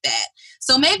make that.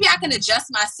 So maybe I can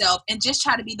adjust myself and just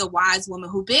try to be the wise woman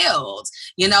who builds,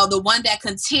 the one that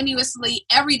continuously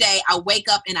every day I wake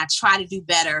up and I try to do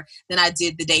better than I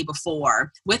did the day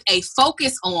before, with a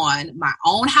focus on my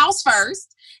own house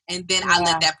first. And then I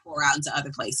let that pour out into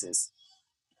other places.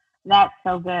 That's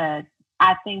so good.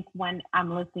 I think when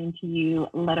I'm listening to you,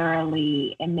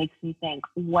 literally, it makes me think,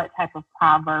 what type of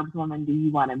Proverbs woman do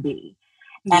you want to be?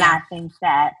 And I think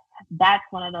that that's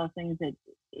one of those things that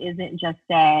isn't just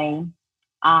a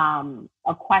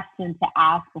question to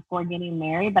ask before getting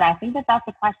married, but I think that that's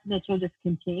a question that you'll just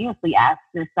continuously ask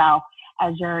yourself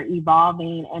as you're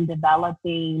evolving and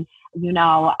developing,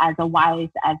 as a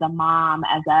wife, as a mom,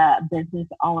 as a business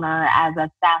owner, as a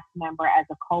staff member, as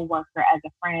a coworker, as a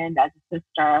friend, as a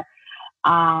sister.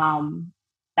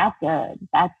 That's good.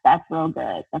 That's real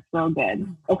good. That's real good.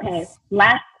 Okay.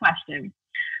 Last question.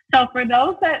 So for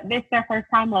those that this is their first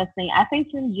time listening,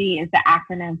 SHMG is the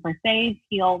acronym for Save,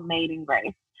 Heal, Made, and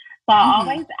Grace. So I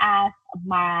always ask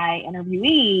my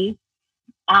interviewees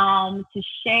to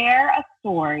share a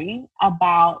story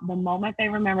about the moment they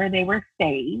remember they were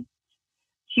saved,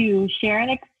 to share an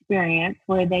experience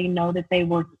where they know that they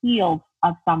were healed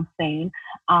of something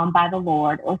by the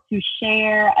Lord, or to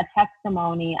share a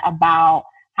testimony about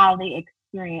how they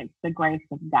experienced the grace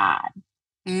of God.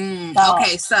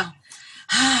 Okay,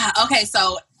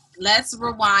 so let's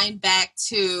rewind back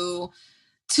to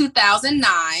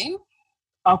 2009.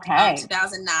 Okay.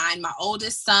 2009, my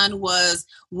oldest son was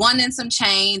 1 and some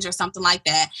change or something like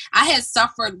that. I had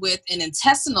suffered with an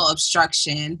intestinal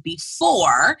obstruction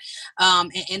before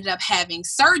and ended up having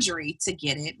surgery to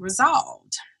get it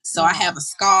resolved. So I have a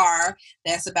scar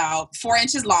that's about 4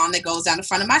 inches long that goes down the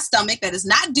front of my stomach that is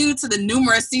not due to the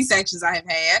numerous C-sections I have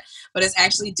had, but it's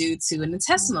actually due to an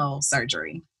intestinal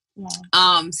surgery.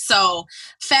 So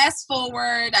fast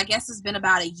forward, I guess it's been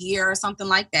about a year or something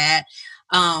like that.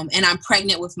 And I'm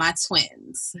pregnant with my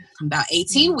twins. I'm about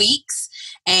 18 weeks.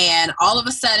 And all of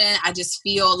a sudden, I just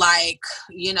feel like,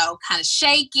 kind of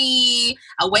shaky.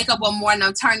 I wake up one morning,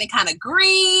 I'm turning kind of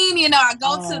green. I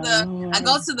go to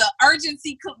the urgent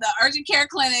care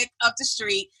clinic up the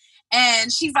street.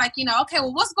 And she's like, okay,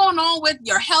 well, what's going on with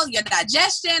your health, your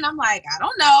digestion? I'm like, I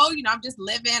don't know. I'm just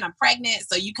living. I'm pregnant.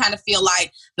 So you kind of feel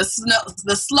like the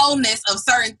slowness of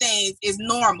certain things is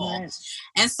normal. Right.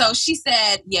 And so she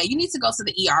said, yeah, you need to go to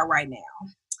the ER right now.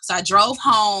 So I drove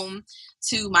home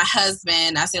to my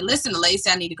husband. I said, listen, the lady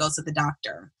said I need to go to the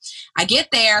doctor. I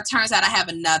get there. Turns out I have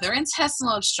another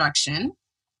intestinal obstruction.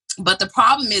 But the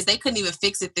problem is they couldn't even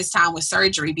fix it this time with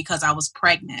surgery because I was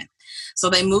pregnant. So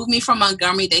they moved me from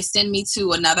Montgomery. They send me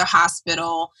to another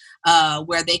hospital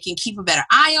where they can keep a better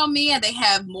eye on me, and they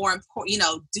have more important,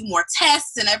 do more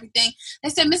tests and everything. They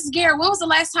said, Mrs. Garrett, when was the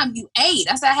last time you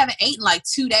ate? I said, I haven't eaten in like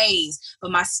 2 days,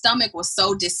 but my stomach was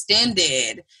so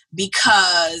distended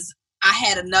because I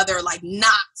had another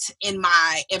knot in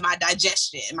my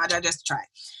digestive tract.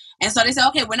 And so they said,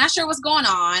 okay, we're not sure what's going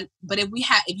on, but if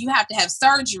you have to have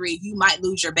surgery, you might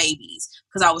lose your babies.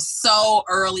 Because I was so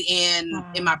early in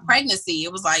my pregnancy.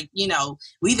 It was like,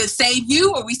 we either save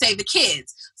you or we save the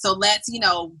kids. So let's,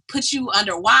 put you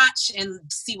under watch and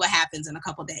see what happens in a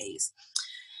couple days.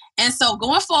 And so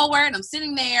going forward, I'm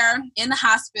sitting there in the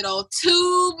hospital,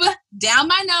 tube down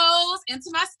my nose into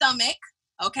my stomach.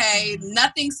 Okay,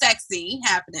 nothing sexy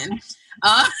happening.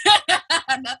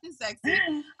 Nothing sexy.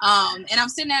 And I'm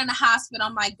sitting there in the hospital.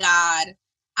 I'm like, God,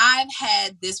 I've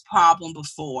had this problem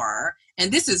before,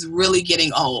 and this is really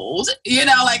getting old.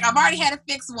 I've already had it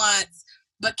fixed once,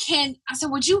 but I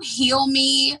said, would you heal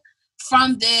me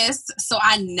from this so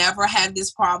I never have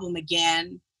this problem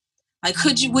again?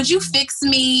 Would you fix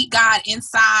me, God,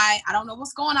 inside? I don't know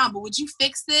what's going on, but would you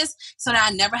fix this so that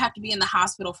I never have to be in the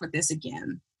hospital for this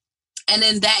again? And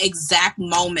in that exact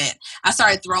moment, I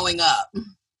started throwing up. Okay.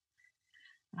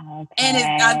 And it's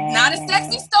not a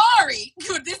sexy story.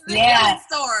 This is a healing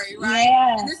story, right?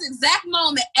 Yeah. In this exact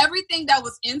moment, everything that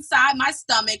was inside my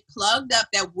stomach, plugged up,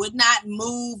 that would not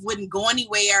move, wouldn't go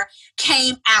anywhere,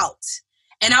 came out.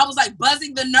 And I was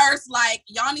buzzing the nurse,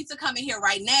 y'all need to come in here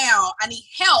right now. I need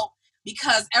help,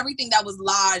 because everything that was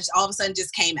lodged all of a sudden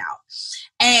just came out.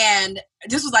 And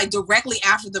this was directly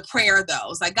after the prayer,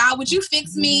 though. It's God, would you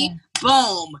fix me?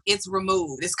 Boom, it's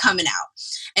removed. It's coming out.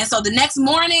 And so the next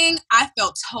morning, I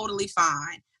felt totally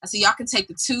fine. I said, y'all can take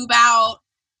the tube out.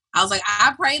 I was like,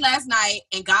 I prayed last night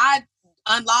and God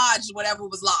unlodged whatever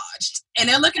was lodged. And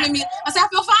they're looking at me. I said, I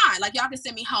feel fine. Like, y'all can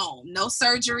send me home. No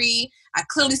surgery. I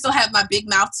clearly still have my big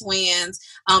mouth twins.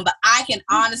 But I can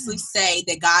honestly say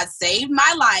that God saved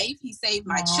my life. He saved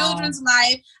my children's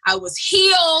life. I was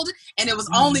healed. And it was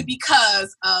only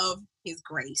because of his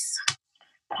grace.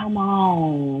 Come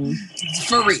on.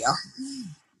 For real.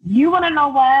 You want to know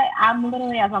what? I'm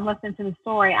literally, as I'm listening to the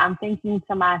story, I'm thinking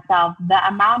to myself, the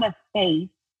amount of faith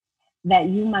that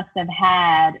you must have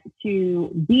had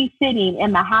to be sitting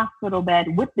in the hospital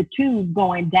bed with the tube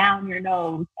going down your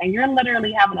nose, and you're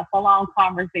literally having a full-on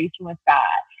conversation with God,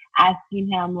 asking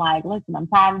him, like, listen, I'm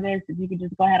tired of this. If you could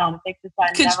just go ahead on and fix this, so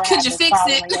I never have this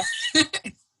problem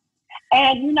again.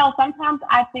 And, you know, sometimes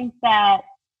I think that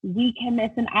we can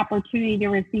miss an opportunity to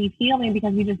receive healing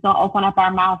because we just don't open up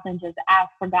our mouth and just ask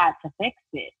for God to fix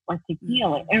it or to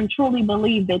heal it, and truly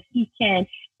believe that he can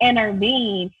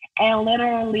intervene and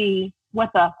literally with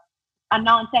a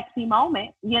non-sexy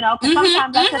moment, you know, because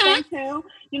sometimes that's the thing too.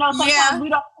 You know, sometimes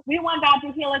we want God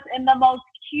to heal us in the most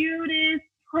cutest,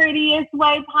 prettiest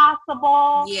way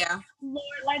possible. Yeah. Lord,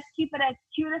 let's keep it as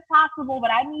cute as possible, but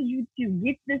I need you to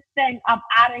get this thing up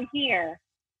out of here.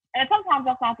 And sometimes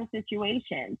that's not the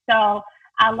situation. So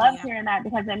I love hearing that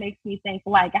because it makes me think,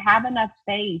 like, have enough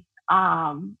faith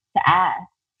to ask.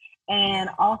 And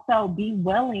also be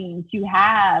willing to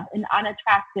have an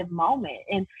unattractive moment.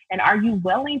 And are you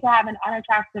willing to have an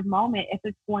unattractive moment if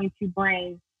it's going to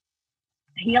bring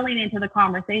healing into the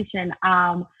conversation?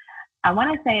 I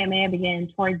want to say it may have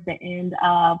begun towards the end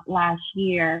of last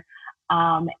year.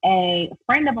 A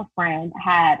friend of a friend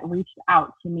had reached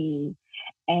out to me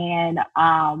and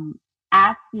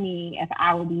asked me if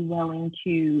I would be willing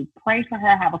to pray for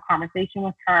her, have a conversation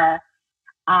with her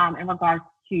in regards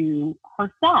to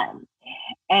her son.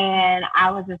 And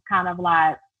I was just kind of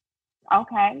like,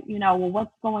 okay, you know, well,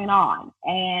 what's going on?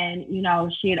 And, you know,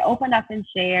 she had opened up and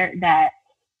shared that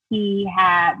he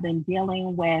had been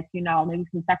dealing with, you know, maybe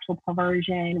some sexual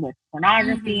perversion with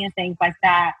pornography and things like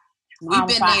that. We've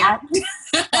been there.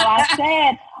 So I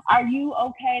said, are you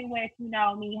okay with, you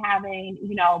know, me having,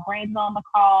 you know, Brandon on the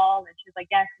call? And she's like,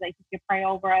 yes, like you could pray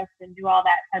over us and do all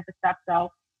that type of stuff.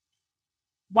 So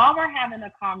while we're having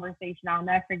the conversation, I'll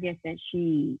never forget that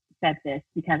she said this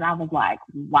because I was like,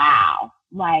 wow.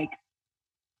 Like,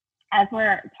 as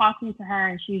we're talking to her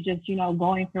and she's just, you know,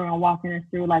 going through and walking us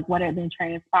through like what had been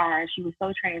transpiring, she was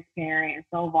so transparent and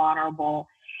so vulnerable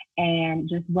and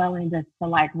just willing just to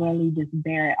like really just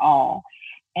bear it all.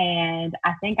 And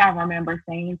I think I remember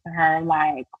saying to her,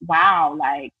 like, wow,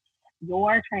 like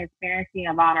your transparency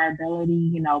and vulnerability,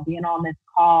 you know, being on this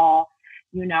call,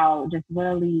 you know, just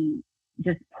really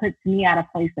just puts me at a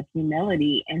place of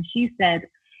humility. And she said,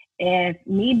 if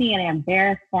me being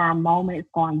embarrassed for a moment is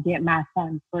going to get my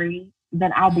son free,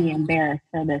 then I'll be embarrassed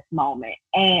for this moment.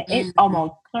 And it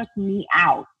almost took me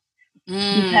out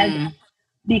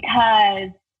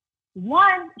because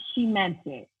one, she meant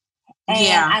it.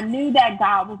 And I knew that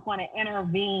God was going to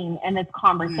intervene in this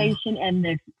conversation and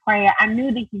this prayer. I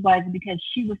knew that he was because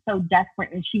she was so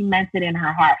desperate and she meant it in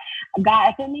her heart. God,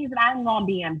 if it means that I'm going to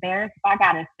be embarrassed, if I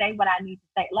got to say what I need to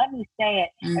say, let me say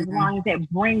it as long as it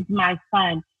brings my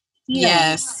son healing.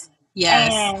 Yes.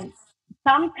 And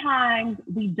sometimes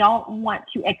we don't want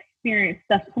to experience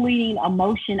the fleeting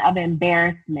emotion of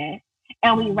embarrassment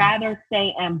and we rather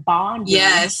stay in bondage.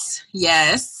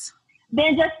 Yes.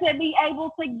 Than just to be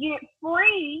able to get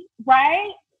free,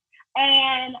 right?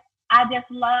 And I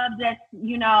just love just,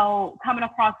 you know, coming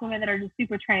across women that are just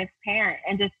super transparent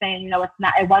and just saying, you know,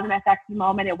 it wasn't a sexy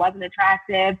moment. It wasn't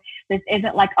attractive. This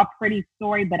isn't like a pretty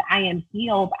story, but I am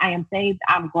healed. I am saved.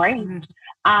 I'm great.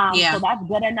 So that's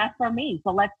good enough for me.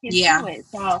 So let's get to it.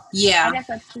 So I just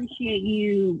appreciate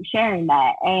you sharing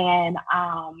that. And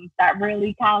that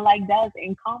really kind of like does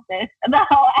encompass the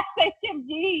whole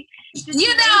SHMG.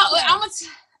 You know,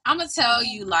 I'm gonna tell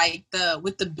you like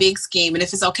with the big scheme, and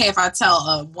if it's okay if I tell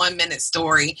a 1-minute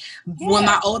story. When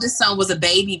my oldest son was a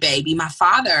baby, my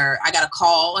father, I got a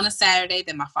call on a Saturday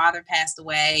that my father passed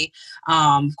away.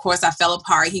 Of course, I fell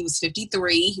apart. He was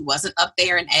 53. He wasn't up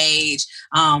there in age,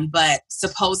 but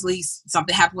supposedly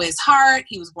something happened with his heart.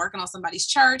 He was working on somebody's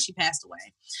church. He passed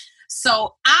away.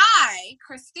 So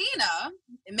Christina,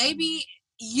 maybe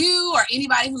you or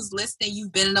anybody who's listening,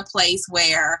 you've been in a place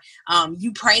where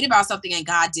you prayed about something and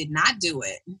God did not do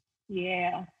it.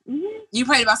 Yeah. You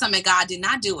prayed about something and God did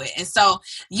not do it. And so,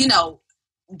 you know,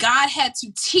 God had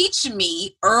to teach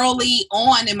me early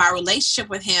on in my relationship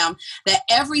with him that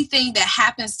everything that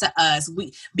happens to us,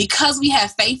 because we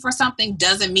have faith for something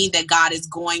doesn't mean that God is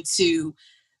going to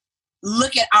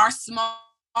look at our small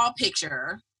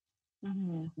picture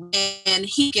and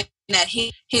he can that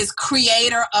his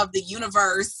creator of the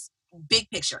universe big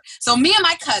picture. So me and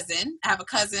my cousin, I have a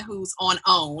cousin who's on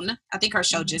OWN. I think her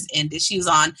show just ended. She was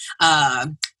on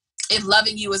If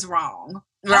Loving You Is Wrong.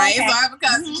 Right? Okay. So I have a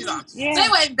cousin. She's on. Yeah. So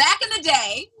anyway, back in the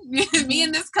day, me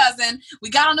and this cousin, we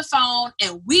got on the phone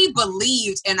and we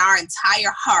believed in our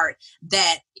entire heart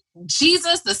that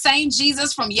Jesus, the same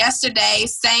Jesus from yesterday,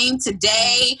 same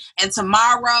today and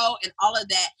tomorrow and all of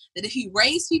that, that if he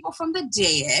raised people from the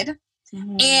dead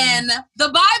in the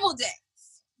Bible days,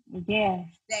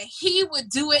 that he would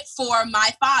do it for my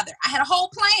father. I had a whole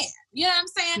plan. You know what I'm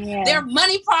saying? Yeah. Their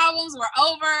money problems were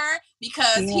over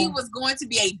because he was going to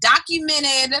be a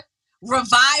documented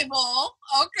revival.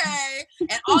 Okay.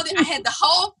 And I had the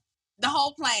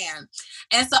whole plan.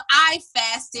 And so I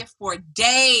fasted for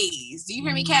days. Do you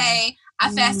hear me, Kay?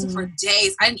 I fasted for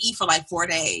days. I didn't eat for like 4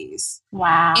 days.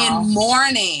 Wow. In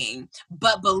mourning,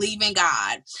 but believing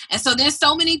God. And so there's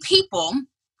so many people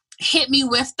hit me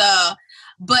with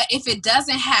but if it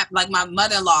doesn't happen, like my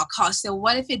mother-in-law called, she said,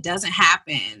 what if it doesn't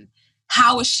happen?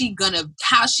 How's she gonna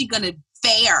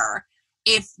fare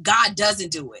if God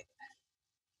doesn't do it?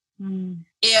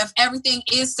 If everything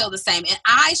is still the same. And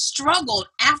I struggled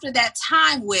after that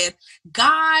time with,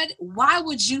 God, why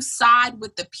would you side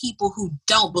with the people who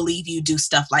don't believe you do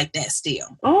stuff like that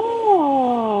still? Oh.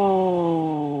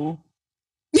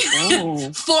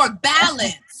 For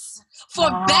balance. For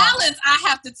balance, I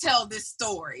have to tell this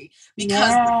story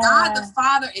because God the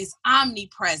Father is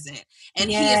omnipresent and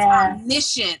he is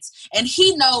omniscient and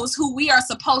he knows who we are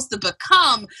supposed to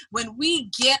become when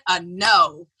we get a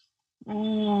no.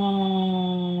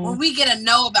 When we get a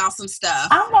no about some stuff.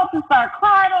 I'm about to start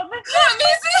crying over this.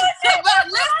 But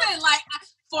listen, like,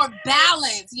 for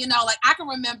balance, you know, like I can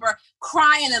remember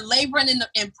crying and laboring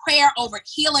in prayer over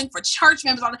healing for church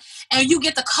members, and you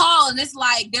get the call and it's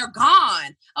like they're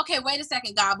gone. Okay, wait a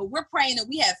second, God, but we're praying and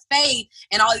we have faith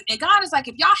and all, and God is like,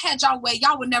 if y'all had y'all way,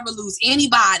 y'all would never lose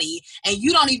anybody, and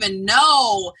you don't even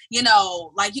know, you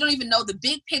know, like you don't even know the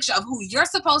big picture of who you're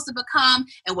supposed to become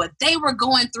and what they were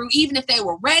going through, even if they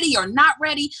were ready or not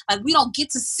ready. Like we don't get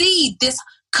to see this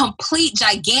complete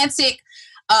gigantic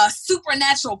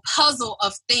supernatural puzzle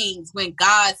of things when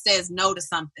God says no to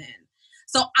something.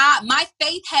 So my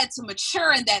faith had to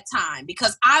mature in that time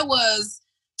because I was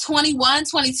 21,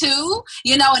 22,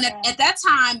 you know, and at that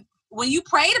time, when you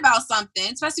prayed about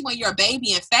something, especially when you're a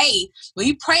baby in faith, when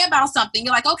you pray about something,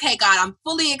 you're like, okay, God, I'm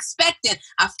fully expectant.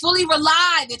 I fully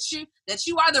rely that you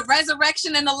are the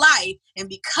resurrection and the life. And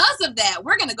because of that,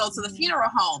 we're going to go to the funeral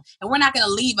home and we're not going to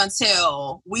leave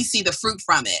until we see the fruit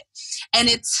from it. And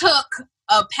it took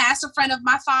a pastor friend of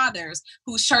my father's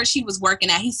whose church he was working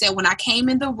at. He said, when I came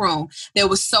in the room, there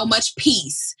was so much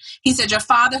peace. He said, your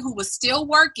father, who was still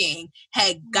working,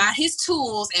 had got his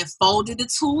tools and folded the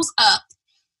tools up,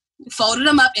 folded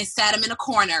them up and sat them in a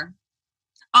corner.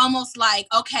 Almost like,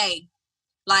 okay,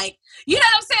 like, you know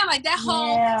what I'm saying? Like that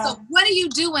whole, so what do you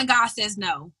do when God says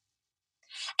no?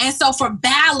 And so for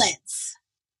balance,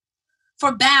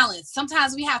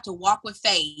 sometimes we have to walk with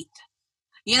faith.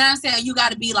 You know what I'm saying? You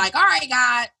got to be like, all right,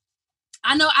 God,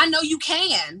 I know you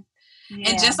can. Yeah.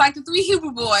 And just like the 3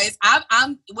 Hebrew boys,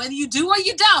 I'm whether you do or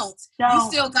you don't. You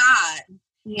still God.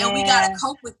 Yeah. And we got to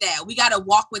cope with that. We got to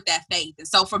walk with that faith. And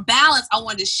so for balance, I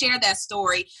wanted to share that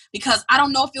story because I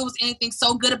don't know if it was anything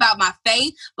so good about my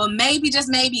faith, but maybe, just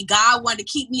maybe, God wanted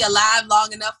to keep me alive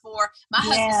long enough for my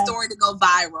husband's story to go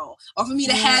viral or for me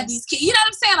to have these kids. You know what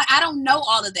I'm saying? Like, I don't know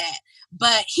all of that,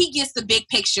 but he gets the big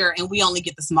picture and we only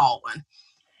get the small one.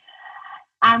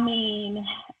 I mean,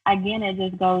 again, it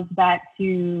just goes back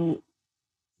to,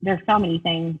 there's so many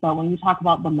things, but when you talk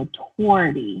about the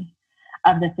maturity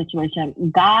of the situation,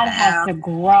 God has to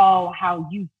grow how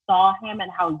you saw him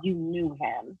and how you knew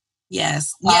him.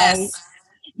 Yes. Right? Yes.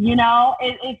 You know,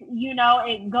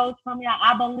 it goes from,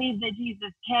 I believe that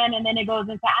Jesus can, and then it goes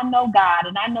into, I know God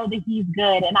and I know that he's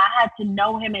good, and I had to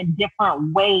know him in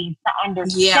different ways to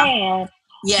understand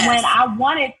when I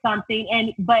wanted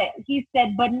something, but he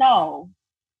said, but no.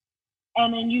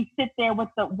 And then you sit there with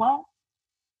the what?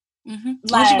 Mm-hmm.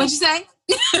 Like, what'd you say?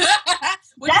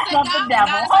 That's of the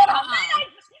devil. Hold on.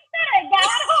 That ain't God.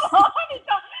 Hold on.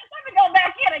 Let me go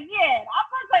back in again.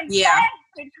 I'm supposed to ask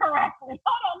it correctly.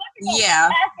 Hold on. Let me go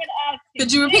back and ask it.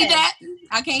 Could you repeat that?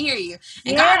 I can't hear you.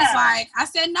 And God is like, I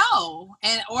said no.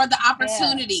 Or the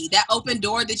opportunity, that open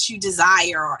door that you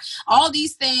desire, or all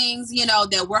these things, you know,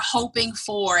 that we're hoping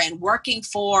for and working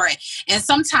for. And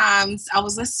sometimes I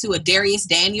was listening to a Darius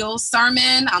Daniels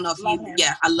sermon. I don't know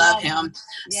if I love him.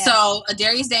 Yeah. So a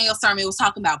Darius Daniels sermon was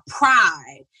talking about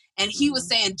pride. And he was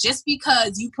saying, just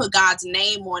because you put God's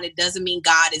name on it doesn't mean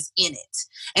God is in it.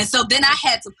 And so then I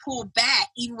had to pull back,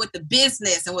 even with the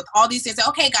business and with all these things.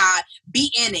 Okay, God,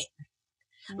 be in it.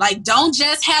 Like, don't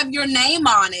just have your name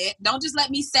on it. Don't just let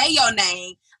me say your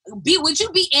name. Would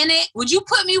you be in it? Would you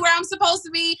put me where I'm supposed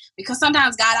to be? Because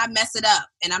sometimes, God, I mess it up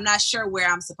and I'm not sure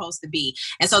where I'm supposed to be.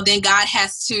 And so then God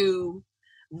has to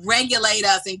regulate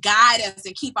us and guide us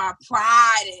and keep our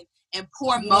pride and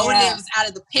poor motives out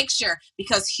of the picture,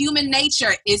 because human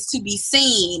nature is to be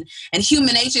seen and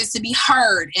human nature is to be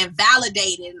heard and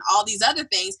validated and all these other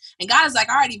things. And God is like,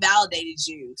 I already validated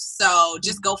you. So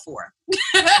just go for it.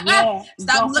 Yeah,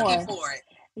 Stop looking for it.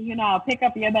 You know, pick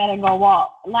up your bed and go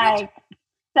walk. Like,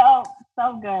 so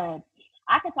good.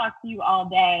 I could talk to you all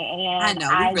day, and I know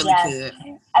we really could.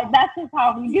 That's just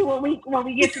how we do when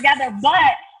we get together.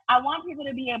 But I want people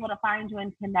to be able to find you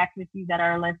and connect with you that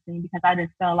are listening, because I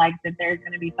just feel like that there's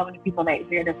going to be so many people that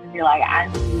hear this and be like, I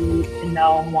need to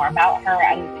know more about her.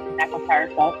 I need to connect with her.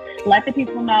 So let the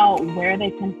people know where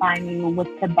they can find you.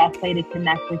 What's the best way to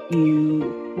connect with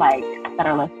you, like, that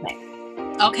are listening?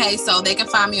 Okay, so they can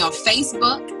find me on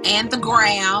Facebook and the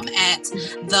gram at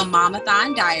the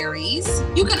Mamathon Diaries.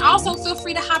 You can also feel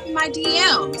free to hop in my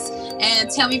DMs and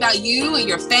tell me about you and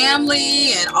your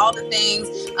family and all the things.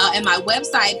 And my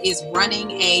website is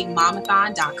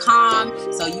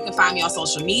runningamaMamathon.com. So you can find me on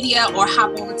social media or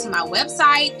hop over to my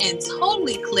website and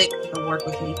totally click the Work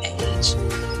With Me page.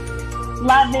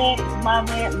 Love it, love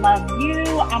you.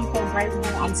 I'm so grateful.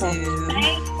 I'm so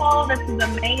thankful. This is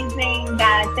amazing,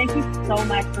 guys. Thank you so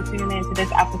much for tuning in to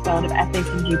this episode of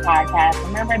SHMG Podcast.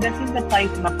 Remember, this is the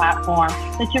place and the platform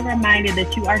that you're reminded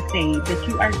that you are saved, that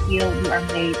you are healed, you are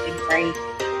made in grace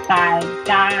by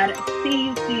God. See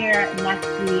you here next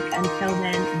week. Until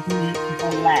then, be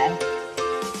blessed.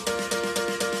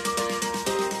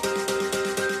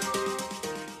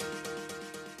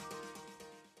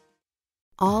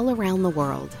 All around the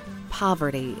world,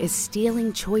 poverty is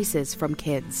stealing choices from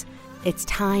kids. It's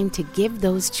time to give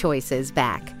those choices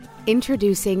back.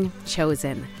 Introducing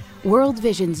Chosen, World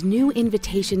Vision's new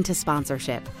invitation to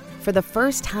sponsorship. For the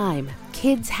first time,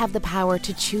 kids have the power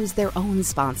to choose their own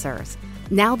sponsors.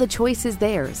 Now the choice is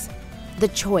theirs. The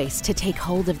choice to take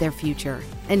hold of their future,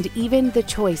 and even the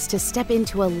choice to step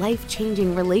into a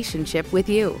life-changing relationship with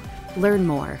you. Learn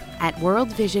more at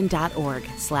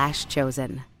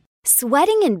worldvision.org/chosen.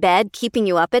 Sweating in bed keeping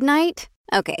you up at night?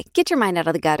 Okay, get your mind out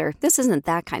of the gutter. This isn't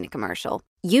that kind of commercial.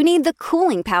 You need the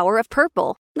cooling power of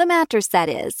Purple, the mattress that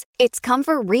is. It's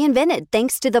comfort reinvented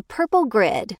thanks to the Purple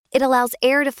Grid. It allows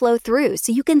air to flow through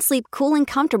so you can sleep cool and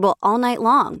comfortable all night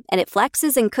long, and it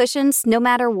flexes and cushions no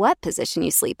matter what position you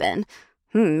sleep in.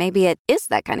 Maybe it is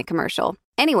that kind of commercial.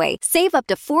 Anyway, save up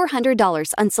to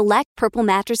 $400 on select Purple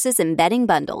mattresses and bedding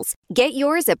bundles. Get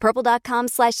yours at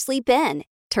purple.com/sleepin.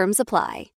 Terms apply.